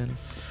ammo. shocks again.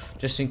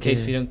 Just in case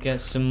Yeah. we don't get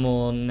some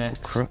more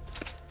next Crap.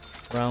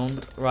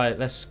 round. Right,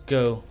 let's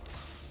go.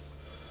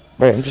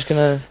 Right, I'm just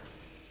gonna.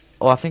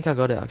 Oh, I think I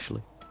got it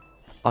actually.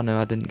 Oh no,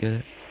 I didn't get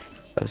it.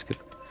 That was good.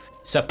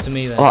 It's up to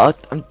me then. Oh,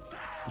 I'm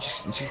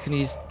just gonna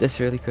use this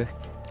really quick.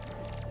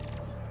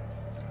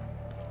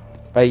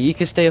 Right, you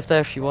can stay up there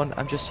if you want.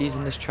 I'm just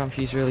using this tram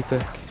fuse really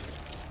quick.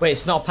 Wait,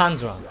 it's not a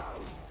Panzer round.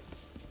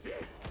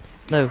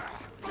 No.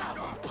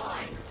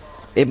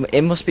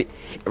 It must be.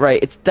 Right,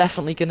 it's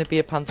definitely gonna be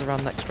a Panzer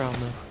round next round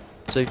though.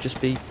 So just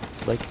be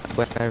like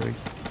wary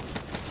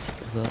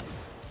of that.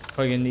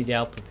 Probably gonna need your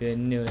help if you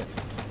knew it.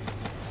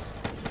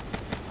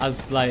 I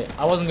was like,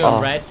 I wasn't going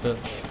Oh. red, but.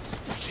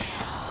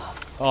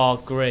 Oh,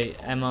 great.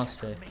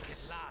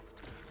 MR6.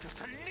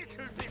 Just a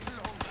little bit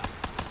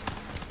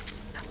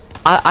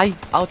longer.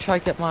 I'll try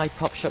to get my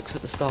pop shocks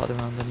at the start of the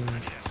round anyway.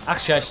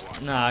 Actually,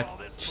 nah.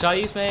 Should I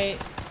use my.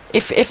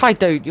 If I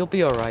don't, you'll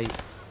be alright.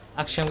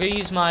 Actually, I'm gonna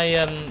use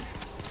my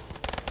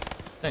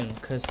thing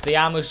because the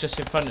ammo's just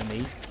in front of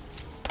me,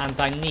 and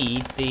I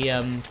need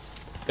the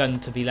gun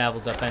to be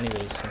leveled up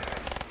anyway. So.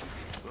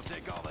 We'll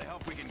take all the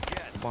help we can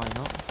get. Why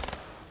not?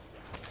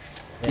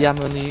 Yeah. The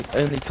ammo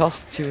only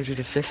costs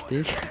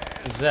 250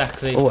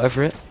 Exactly. or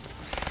whatever it.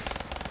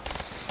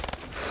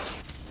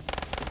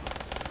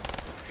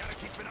 Gotta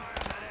keep an eye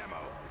on that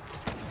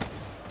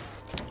ammo.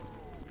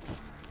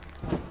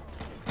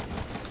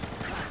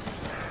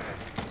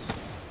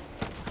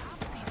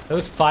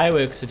 Those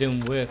fireworks are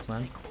doing work,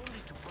 man.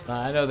 Like,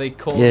 I know they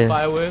call Yeah.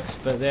 fireworks,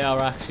 but they are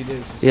actually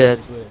doing some Yeah.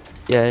 serious work.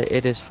 Yeah,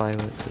 it is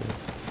fireworks. It is.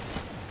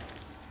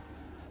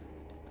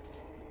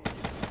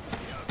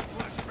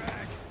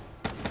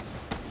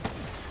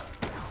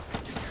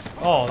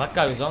 Oh, that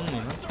guy was on me,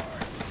 man.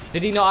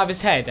 Did he not have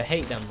his head? I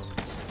hate them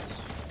ones.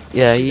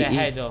 Yeah, Shoot he, their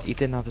head off. he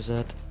didn't have his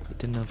head. He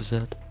didn't have his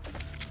head.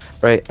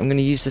 Right, I'm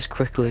gonna use this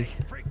quickly.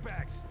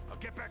 Freakbacks. I'll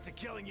get back to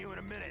killing you in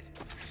a minute.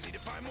 Just need to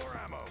find more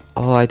ammo.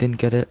 Oh, I didn't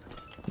get it.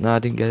 No, I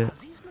didn't get it.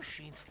 These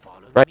machines follow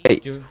me.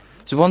 Right, You-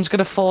 so one's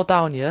gonna fall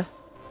down, yeah?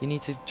 You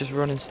need to just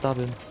run and stab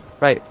him.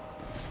 Right.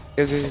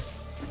 Go, go, go.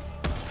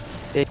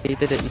 Yeah, you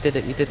did it, you did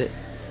it, you did it.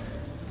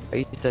 Oh,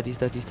 he's dead, he's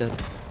dead, he's dead.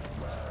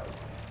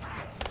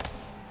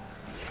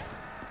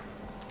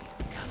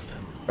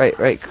 Right,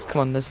 right,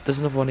 come on, there's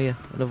another one here.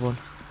 Another one.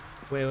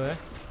 Where?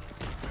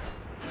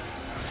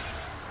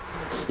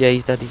 Yeah,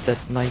 he's dead, he's dead.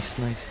 Nice,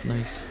 nice,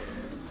 nice.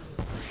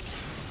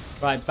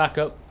 Right, back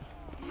up.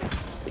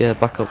 Yeah,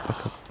 back up,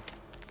 back up.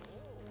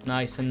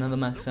 Nice, another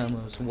max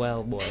ammo as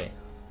well, boy.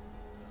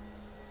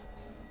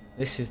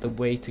 This is the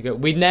way to go.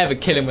 We'd never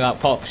kill him without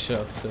pop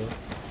shock, so.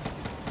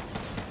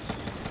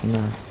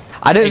 No.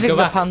 I don't Hey, think go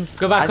the back, pans.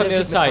 go back I on don't the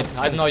other think side. pan's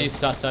I'm gonna not used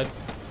to that side.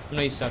 I'm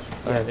not used to that.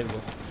 Yeah, Alright. there we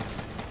go.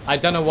 I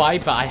don't know why,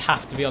 but I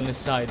have to be on this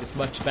side. It's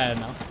much better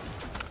now.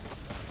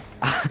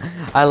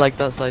 I like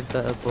that side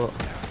better, but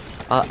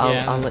I'll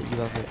Yeah. I'll let you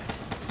have it.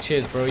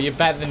 Cheers, bro. You're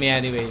better than me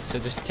anyway, so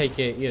just take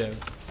it, you know.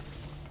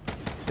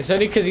 It's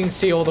only because you can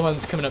see all the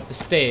ones coming up the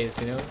stairs,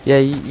 you know? Yeah,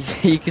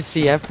 you can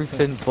see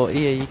everything, but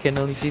here you can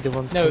only see the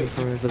ones No, coming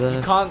from over there.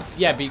 You can't,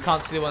 yeah, but you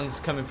can't see the ones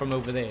coming from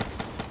over there.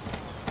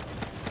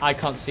 I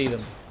can't see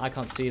them. I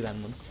can't see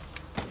them ones.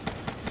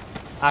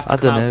 I have to I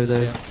come don't out know to see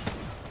though. 'em.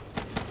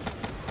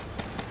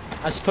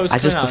 I suppose I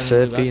come just out and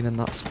prefer do that. being in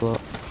that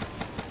spot.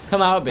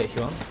 Come out a bit if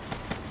you want.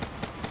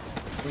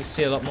 We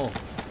see a lot more.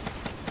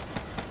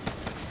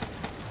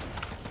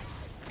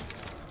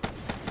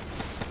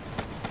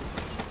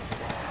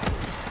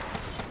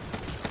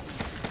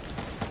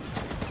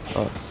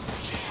 Oh,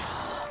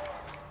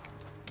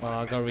 Well,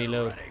 I gotta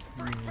reload.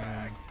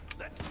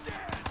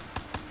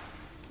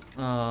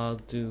 I'll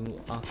do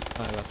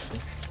archive actually.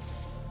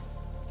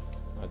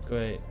 Oh,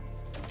 great.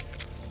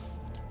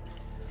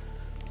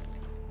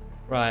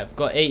 Right, I've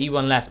got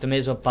 81 left. I may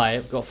as well buy it.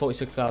 I've got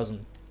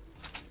 46,000.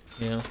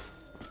 You know?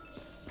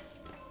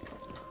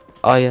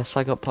 oh yes,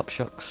 I got pop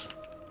shocks.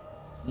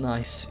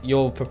 Nice.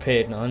 You're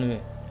prepared now,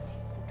 anyway.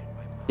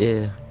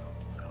 Yeah.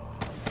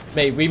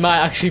 Mate, we might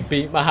actually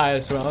beat my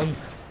highest round.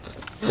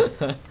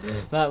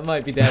 That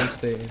might be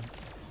devastating.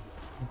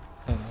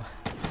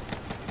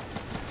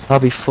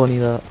 That'd be funny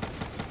that.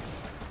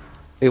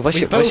 Wait, what's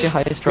We your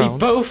highest We round?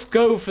 both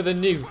go for the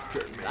nuke,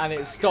 and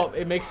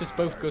it makes us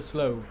both go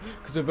slow,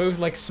 because we're both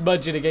like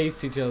smudging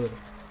against each other.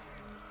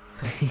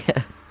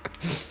 Yeah.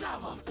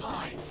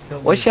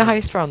 What's your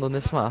highest round on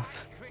this map?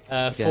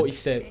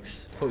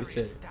 46.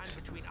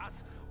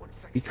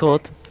 We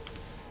could.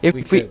 If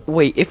We we could.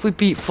 wait, if we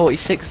beat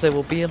 46, then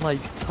we'll be in like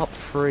top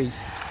 3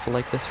 for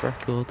like this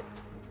record.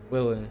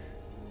 Will we?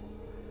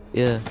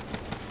 Yeah.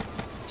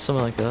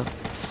 Something like that.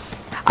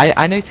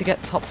 I know to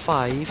get top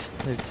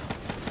 5. No,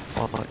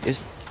 oh,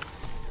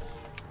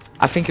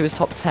 I think it was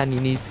top 10. We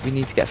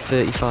need to get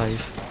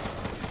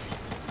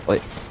 35.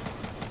 Wait.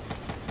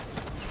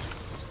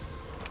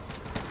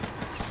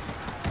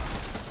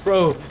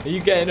 Bro, are you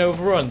getting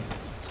overrun?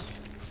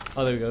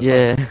 Oh, there we go.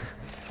 Yeah.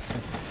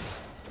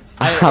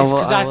 It's because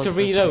I had was to for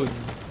a reload.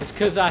 second. It's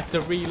because I had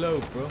to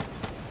reload, bro.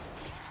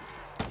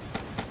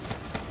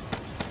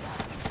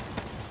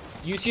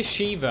 Use your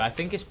Shiva. I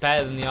think it's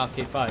better than the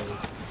Arcade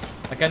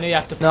 5. Like, I know you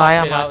have to pop No, I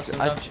am. it out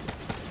sometimes.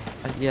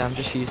 Yeah, I'm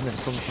just using it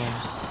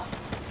sometimes.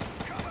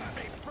 Come at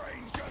me,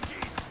 brain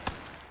junkies.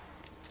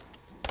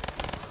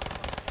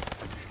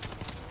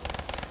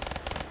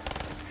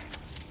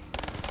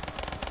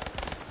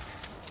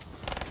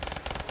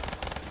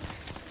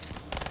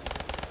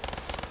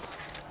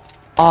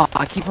 Oh,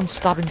 I keep on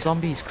stabbing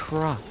zombies.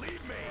 Crap. Leave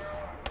me.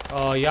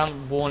 Oh, you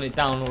haven't worn it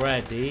down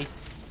already.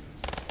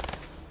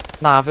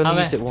 Nah, I've How only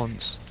many- used it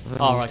once.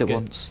 I've Oh, only right, used it good.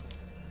 once.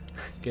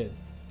 Good.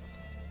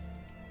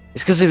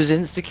 It's because it was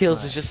insta kills.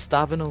 Right. Was just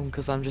stabbing them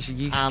because I'm just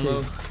used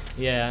Ammo. to.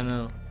 Yeah, I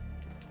know.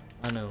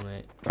 I know,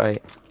 mate.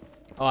 Right.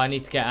 Oh, I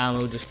need to get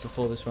ammo just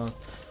before this round.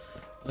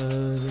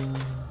 There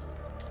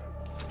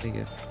you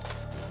go.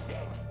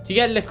 Do you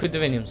get liquid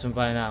diviniums from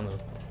buying ammo?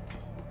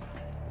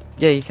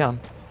 Yeah, you can.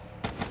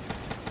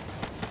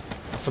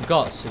 I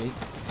forgot, see?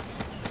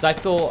 Because I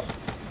thought...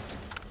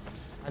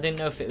 I didn't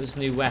know if it was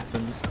new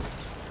weapons.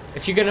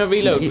 If you're going to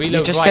reload, You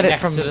reload just right get it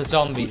next to from- the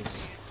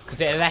zombies.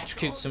 Because it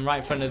electrocutes them right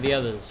in front of the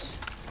others.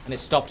 And it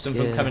stops them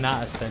from Yeah. coming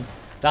at us then.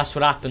 That's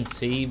what happens,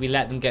 see? We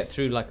let them get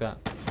through like that.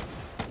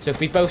 So if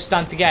we both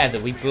stand together,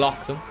 we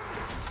block them.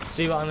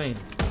 See what I mean?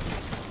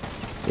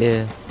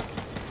 Yeah.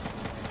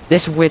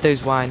 This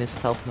widow's wine is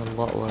helping a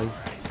lot, like. Make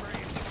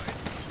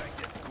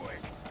this quick.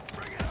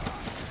 Bring it on.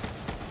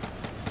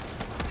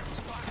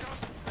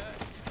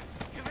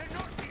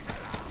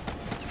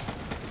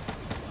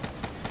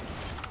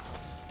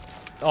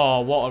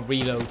 Oh, what a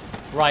reload.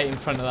 Right in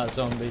front of that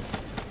zombie.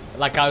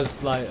 Like, I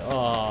was like,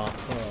 oh.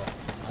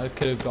 I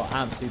could have got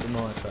absolutely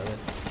demolished right there.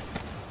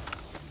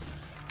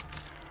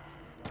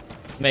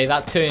 Mate,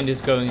 that turn is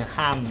going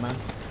ham, man.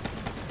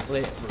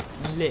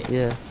 Lit.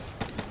 Yeah.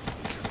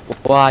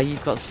 Wow,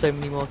 you've got so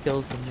many more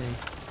kills than me.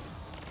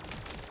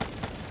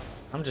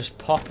 I'm just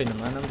popping them,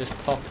 man. I'm just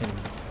popping them.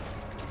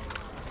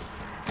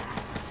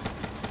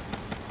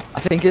 I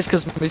think it's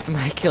because most of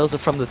my kills are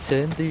from the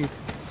turn, dude.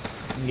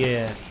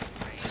 Yeah.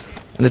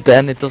 And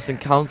then it doesn't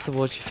count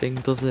towards your thing,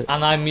 does it?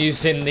 And I'm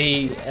using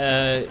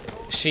the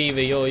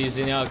Shiva, you're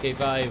using the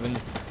RK5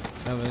 and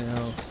everything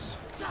else.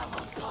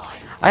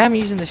 I am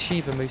using the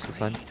Shiva most of the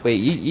time. Wait,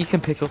 you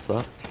can pick up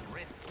that.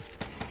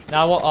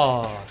 Now what?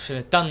 Oh, should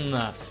have done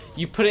that.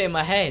 You put it in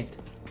my head.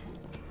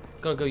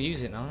 Gotta go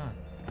use it now, no?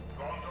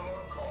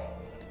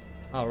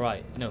 Oh,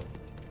 right. No.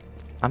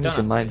 I'm Don't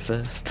using have mine to.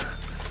 first.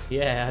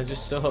 Yeah, I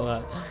just saw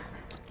that.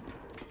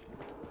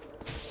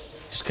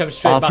 Just come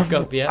straight back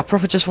up, yeah? I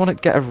probably just want to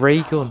get a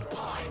ray gun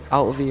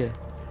out of here.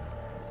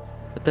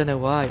 I don't know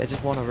why, I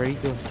just want a ray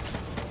gun.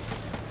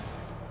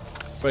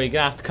 Bro, you're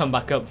gonna have to come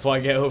back up before I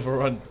get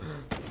overrun.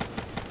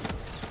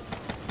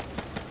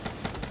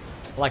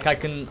 Like I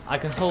can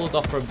hold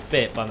off for a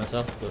bit by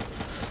myself, but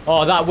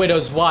oh, that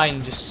Widow's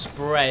Wine just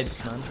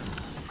spreads, man.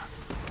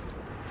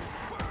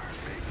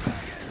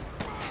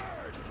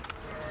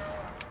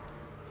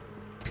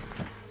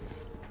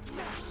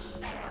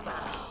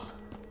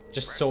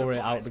 Just saw it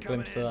out, the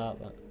glimpse of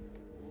that. But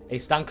hey,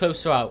 stand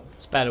closer out.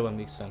 It's better when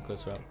we stand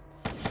closer out.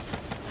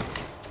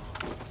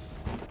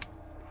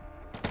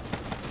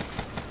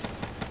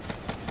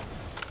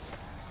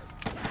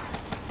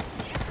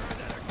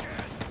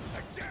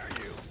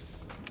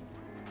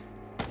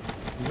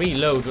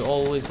 Reload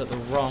always at the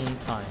wrong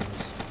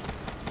times.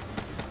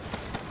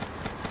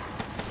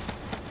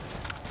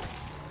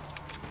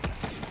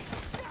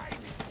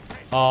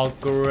 Oh,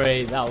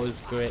 great. That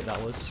was great.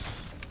 That was.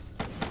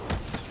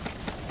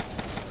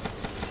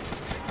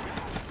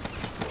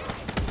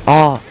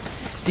 Oh,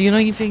 the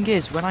annoying thing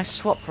is, when I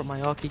swap from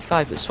my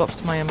RK5, it swaps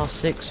to my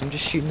ML6, so I'm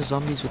just shooting the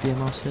zombies with the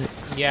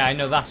ML6. Yeah, I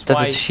know. That's Instead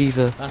why. of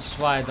Shiva. That's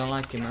why I don't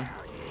like it, man.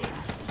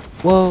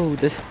 Whoa,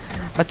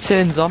 my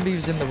turn zombie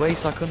was in the way,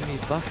 so I couldn't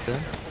move back then.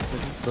 So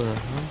what the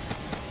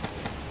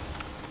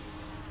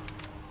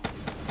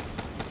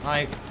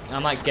hell? I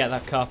might get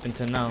that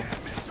carpenter now.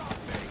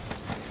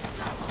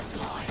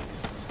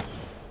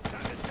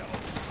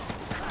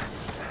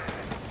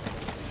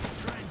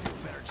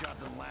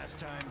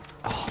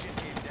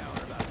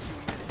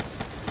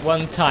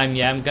 One time,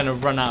 yeah, I'm gonna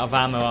run out of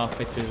ammo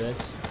halfway through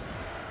this.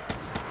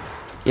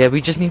 Yeah,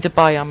 we just need to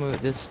buy ammo at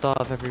the start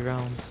of every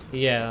round.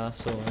 Yeah,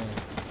 that's all. Yeah.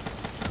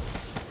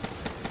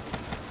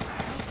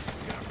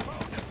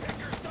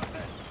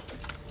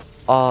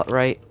 Oh,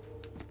 right.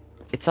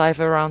 It's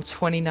either around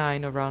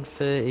 29 or around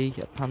 30.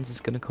 A Panzer's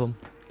gonna come.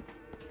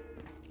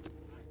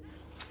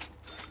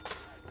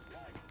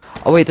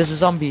 Oh wait, there's a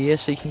zombie here,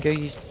 so you can go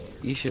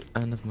use your...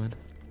 Oh, never mind.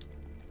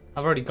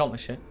 I've already got my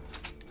shit.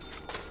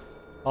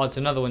 Oh, it's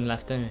another one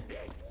left, isn't it? Do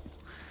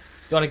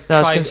you wanna No, I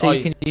was try? gonna say Oh,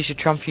 you can use your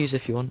transfuse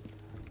if you want.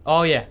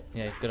 oh yeah,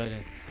 yeah, good idea.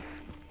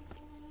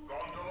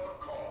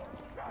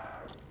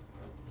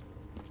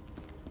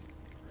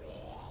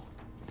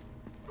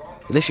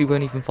 At least you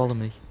won't even follow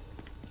me.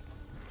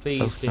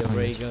 Please Oh, be a nice.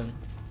 ray gun.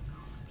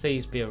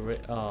 Please be a ray.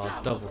 Oh,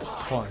 double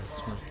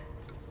points, man.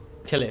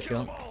 Kill it if you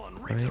want.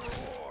 Right.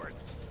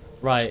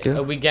 Right, Let's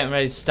go. are we getting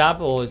ready to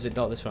stab or is it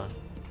not this round?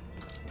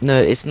 No,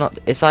 it's not.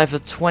 It's either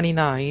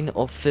 29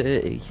 or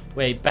 30.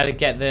 Wait, better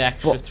get the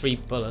extra What? 3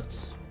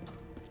 bullets.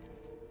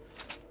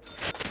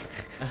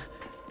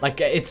 Like,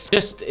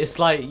 it's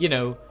like, you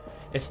know,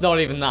 it's not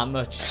even that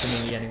much to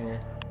me anymore.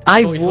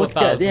 I would get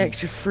 44,000. the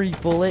extra 3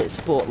 bullets,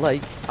 but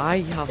like I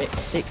have It-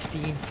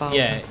 16,000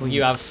 Yeah, points.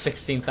 you have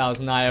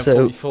 16,000, I have So,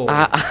 44.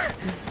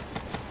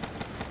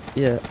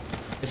 yeah,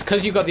 It's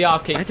because you got the I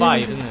RK5, don't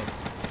even- isn't it?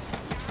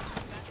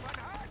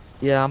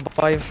 yeah, I'm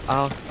buying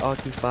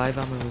RQ5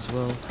 ammo as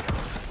well.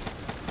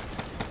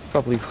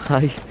 Probably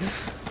why.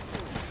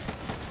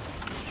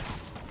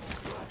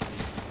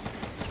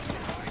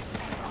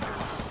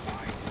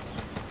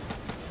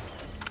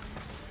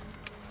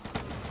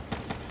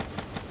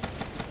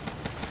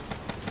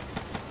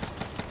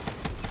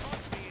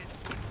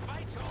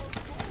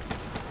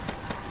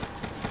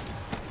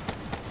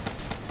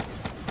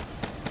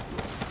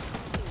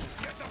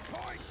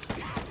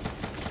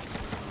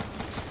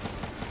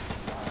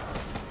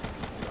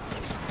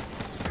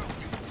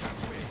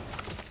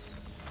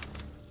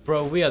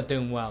 Bro, we are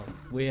doing well.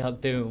 We are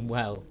doing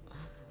well.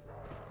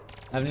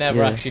 I've never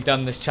Yeah. actually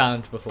done this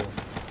challenge before.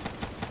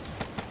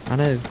 I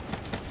know.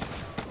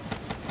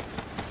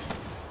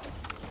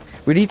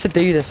 We need to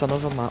do this on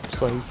other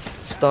maps, like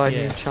Star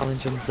Yeah. New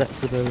Challenge on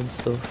Zetsubo and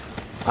stuff.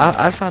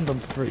 I found them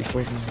pretty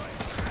fun.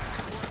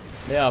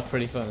 They are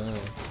pretty fun, aren't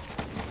they?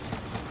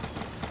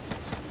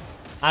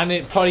 And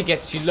it probably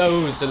gets you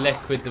loads of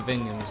liquid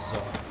diviniums as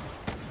well.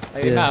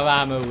 Like the Yeah. amount of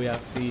ammo we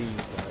have to use,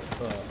 like,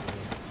 fuck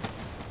me.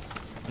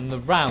 And the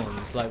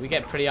rounds, like we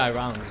get pretty high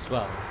rounds as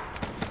well.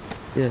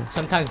 Yeah.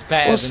 Sometimes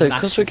better Also, than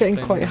because we're actual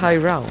getting quite divinium. high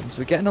rounds,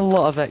 we're getting a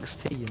lot of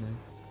XP, you know.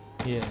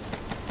 Yeah.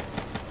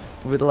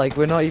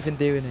 We're not even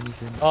doing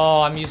anything.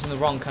 Oh, I'm using the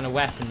wrong kind of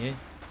weapon here.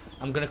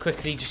 I'm gonna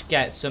quickly just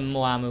get some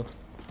more ammo.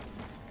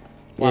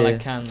 While I Yeah,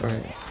 can.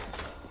 Right.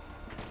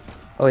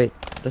 Oh wait,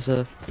 there's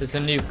a. There's a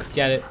nuke.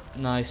 Get it.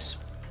 Nice.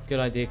 Good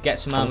idea. Get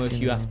some ammo if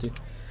you have to.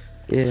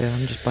 Yeah,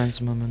 I'm just buying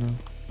some ammo now.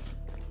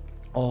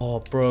 Oh,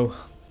 bro.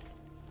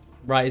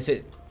 Right, is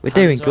it? We're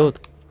doing Panzer good.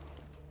 round?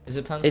 Is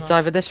it Panzer It's round?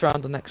 either this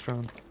round or next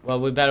round. Well,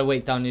 we better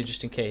wait down here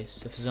just in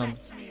case. If it's on.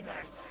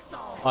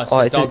 Oh, it's Oh,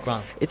 a it's dog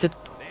round. It's a.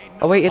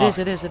 Oh wait, it Oh. is.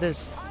 It is. It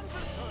is.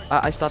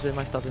 I stabbed him.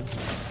 I stabbed him.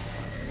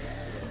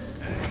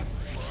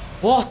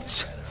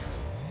 What?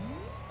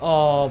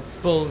 Oh,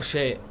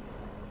 bullshit.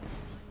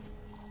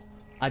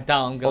 I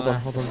doubt I'm gonna Hold on,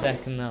 last hold a on.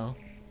 second now.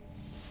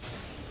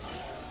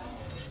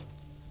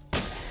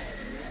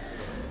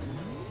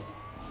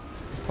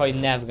 Probably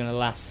never gonna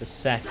last a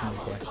second.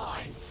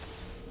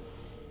 But...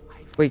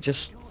 Wait,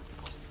 just.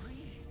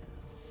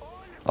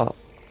 Oh.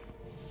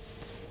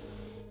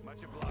 Much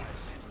obliged.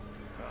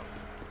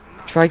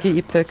 Try get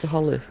your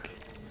perkaholic.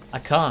 I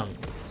can't.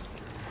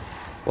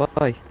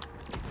 Why?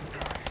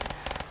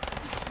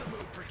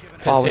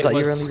 'Cause Oh, was it that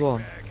your only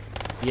one?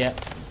 Yeah,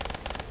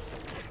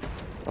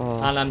 Oh.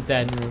 and I'm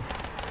dead. no.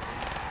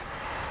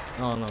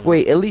 Oh no.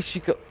 Wait, at least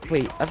you got.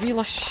 Wait, have you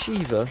lost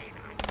Shiva?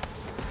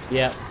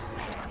 Yeah,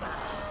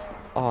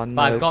 Oh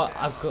no. but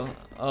I've got.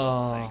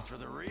 Oh, Thanks for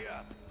the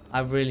re-up. I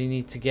really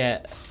need to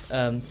get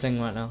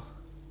thing right now.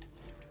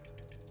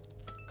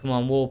 Come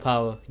on, wall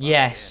power.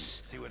 Yes.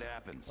 See what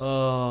happens.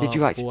 Oh, Did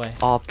you actually? boy.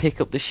 Oh,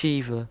 pick up the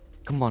Shiva.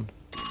 Come on.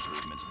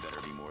 Improvements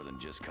better be more than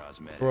just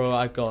cosmetic. Bro,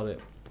 I got it.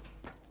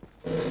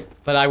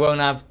 But I won't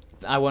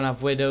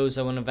have widows.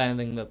 I won't have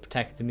anything that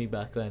protected me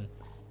back then.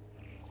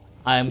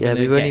 I am Yeah, gonna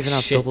we won't get even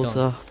have shit doubles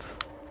on. up.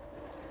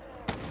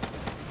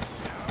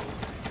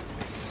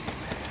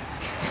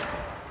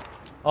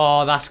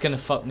 Oh, that's gonna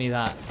fuck me.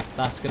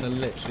 That's gonna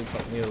literally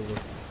fuck me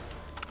over.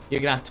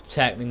 You're gonna have to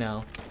protect me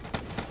now.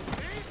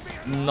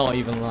 Not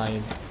even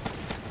lying.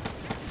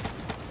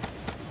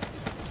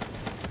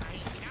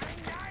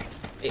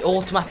 It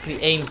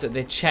automatically aims at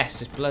their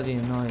chest. It's bloody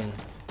annoying.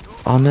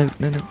 Oh no,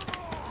 no, no.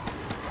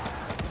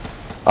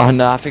 Oh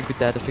no, I think we're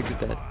dead. I think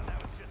we're dead.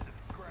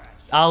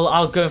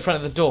 I'll go in front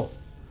of the door.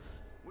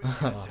 Tell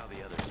the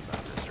others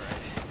about this,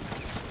 right?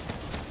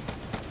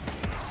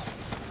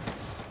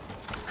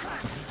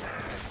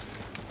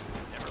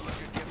 Never look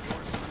a gift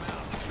horse in the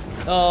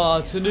mouth. Oh,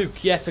 it's a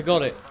nuke. Yes, I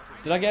got it.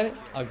 Did I get it?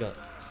 I got it.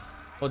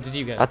 Or did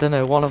you get I it? don't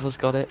know. One of us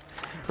got it.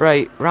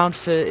 Right, round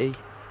 30.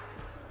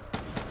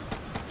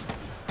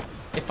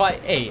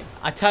 Hey,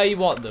 I tell you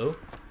what though.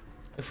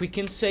 If we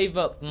can save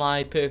up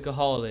my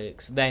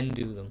perkaholics, then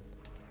do them.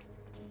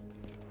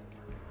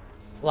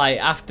 Like,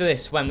 after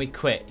this, when we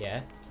quit,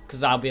 yeah?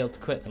 Because I'll be able to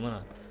quit them,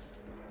 won't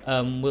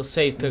I? We'll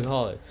save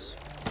perkaholics.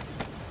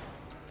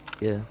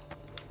 Yeah.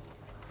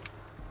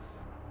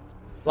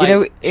 Like, you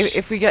know,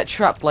 if we get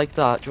trapped like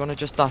that, do you want to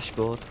just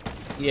dashboard?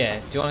 yeah,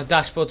 do you want a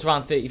dashboard to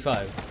round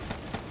 35?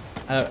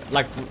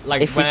 Like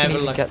If we can whenever,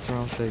 even like, get to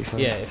round 35.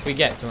 yeah, if we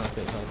get to round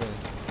 35, then.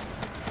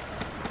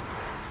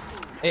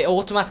 It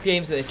automatically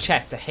aims at the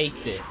chest, I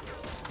hate it.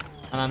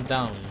 And I'm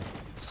down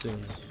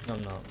soon. No,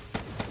 I'm not.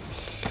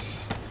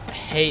 I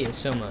hate it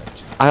so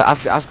much.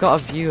 I've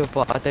got a viewer,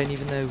 but I don't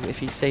even know if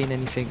he's saying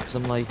anything because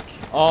I'm like,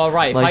 Oh,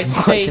 right, if I like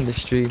stay... watching the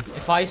stream.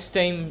 If I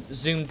stay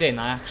zoomed in,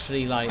 I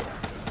actually like.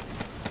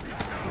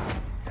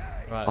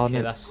 Right, Oh,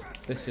 okay, no. this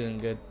isn't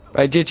good.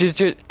 Right,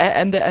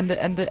 end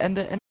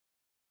it.